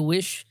like I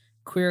wish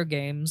queer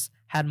games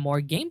had more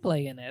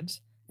gameplay in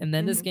it. And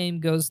then this Mhm. game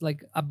goes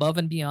like above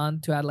and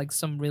beyond to add like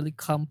some really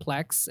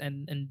complex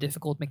and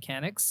difficult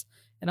mechanics.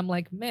 And I'm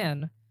like,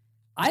 man,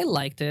 I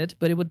liked it,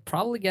 but it would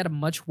probably get a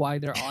much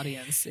wider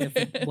audience if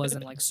it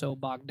wasn't like so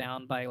bogged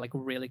down by like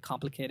really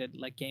complicated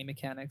like game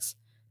mechanics.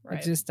 It's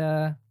Right. just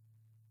a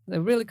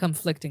really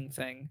conflicting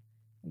thing.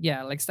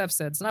 Yeah, like Steph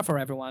said, it's not for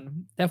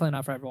everyone. Definitely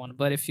not for everyone.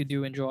 But if you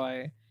do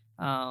enjoy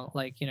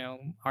like, you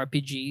know,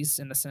 RPGs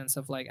in the sense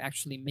of like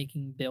actually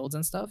making builds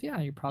and stuff, yeah,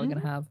 you're probably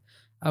gonna Mhm. have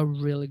a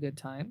really good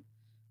time.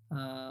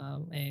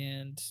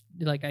 And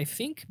like I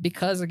think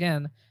because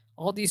again,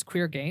 all these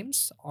queer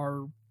games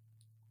are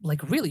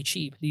like really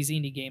cheap. These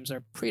indie games are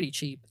pretty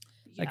cheap.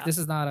 Like Yeah. this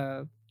is not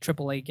a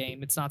AAA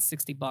game. It's not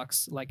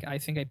 $60. Like I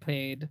think I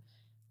paid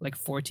like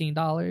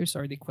 $14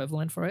 or the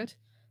equivalent for it.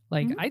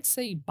 Like Mhm. I'd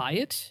say buy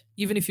it,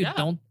 even if you Yeah.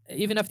 don't,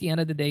 even if at the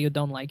end of the day you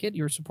don't like it,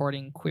 you're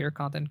supporting queer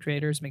content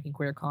creators making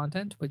queer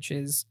content, which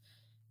is,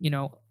 you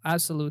know,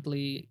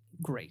 absolutely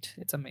great.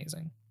 It's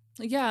amazing.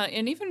 Yeah,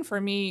 and even for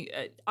me,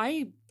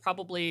 I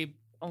probably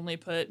only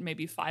put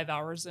maybe 5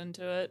 hours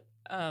into it,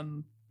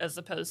 as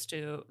opposed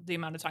to the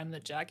amount of time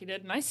that Jackie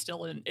did,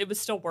 and it was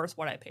still worth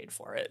what I paid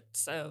for it.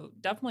 So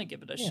definitely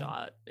give it a Yeah.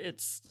 shot.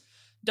 It's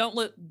don't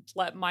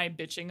let my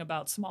bitching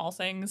about small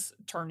things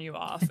turn you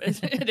off.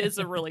 It is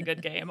a really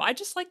good game. I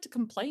just like to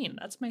complain.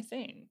 That's my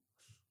thing.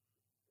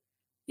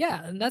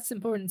 Yeah, and that's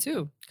important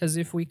too, because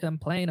if we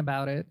complain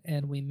about it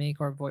and we make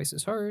our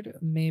voices heard,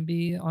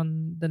 maybe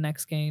on the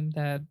next game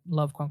that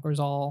Love Conquers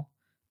All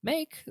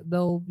make,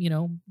 they'll, you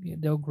know,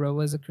 they'll grow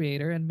as a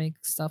creator and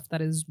make stuff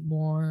that is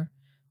more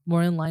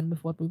in line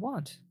with what we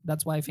want.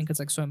 That's why I think it's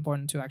like so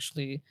important to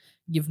actually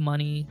give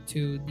money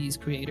to these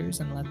creators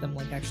and let them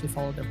like actually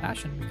follow their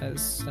passion,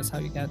 because that's how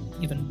you get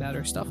even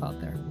better stuff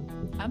out there.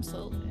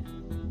 Absolutely.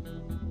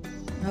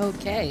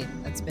 Okay,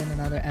 that's been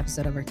another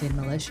episode of Arcade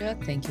Militia.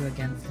 Thank you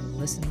again for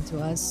listening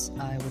to us.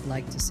 I would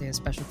like to say a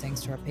special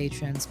thanks to our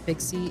patrons,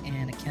 Pixie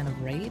and a can of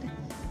Raid.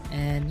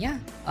 And yeah,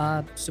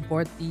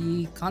 support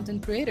the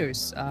content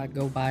creators.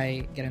 Go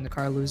buy Get in the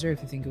Car Loser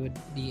if you think you would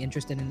be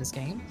interested in this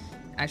game.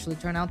 Actually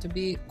turned out to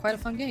be quite a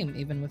fun game,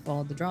 even with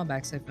all the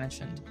drawbacks I've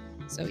mentioned.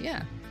 So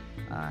yeah,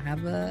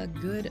 have a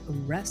good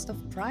rest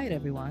of Pride,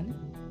 everyone.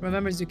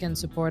 Remember, you can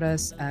support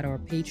us at our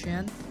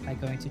Patreon by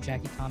going to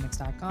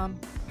JackieComics.com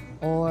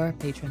or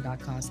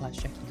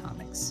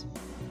patreon.com/JackieComics.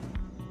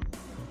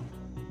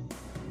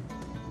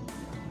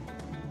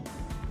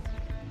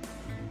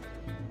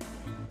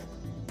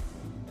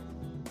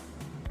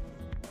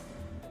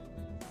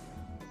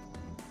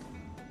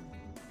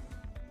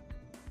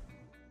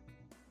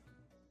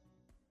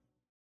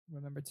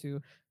 remember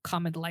to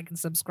comment, like, and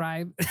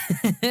subscribe,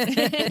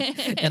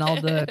 and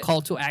all the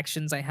call to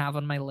actions I have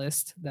on my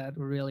list that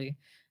really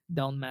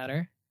don't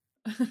matter.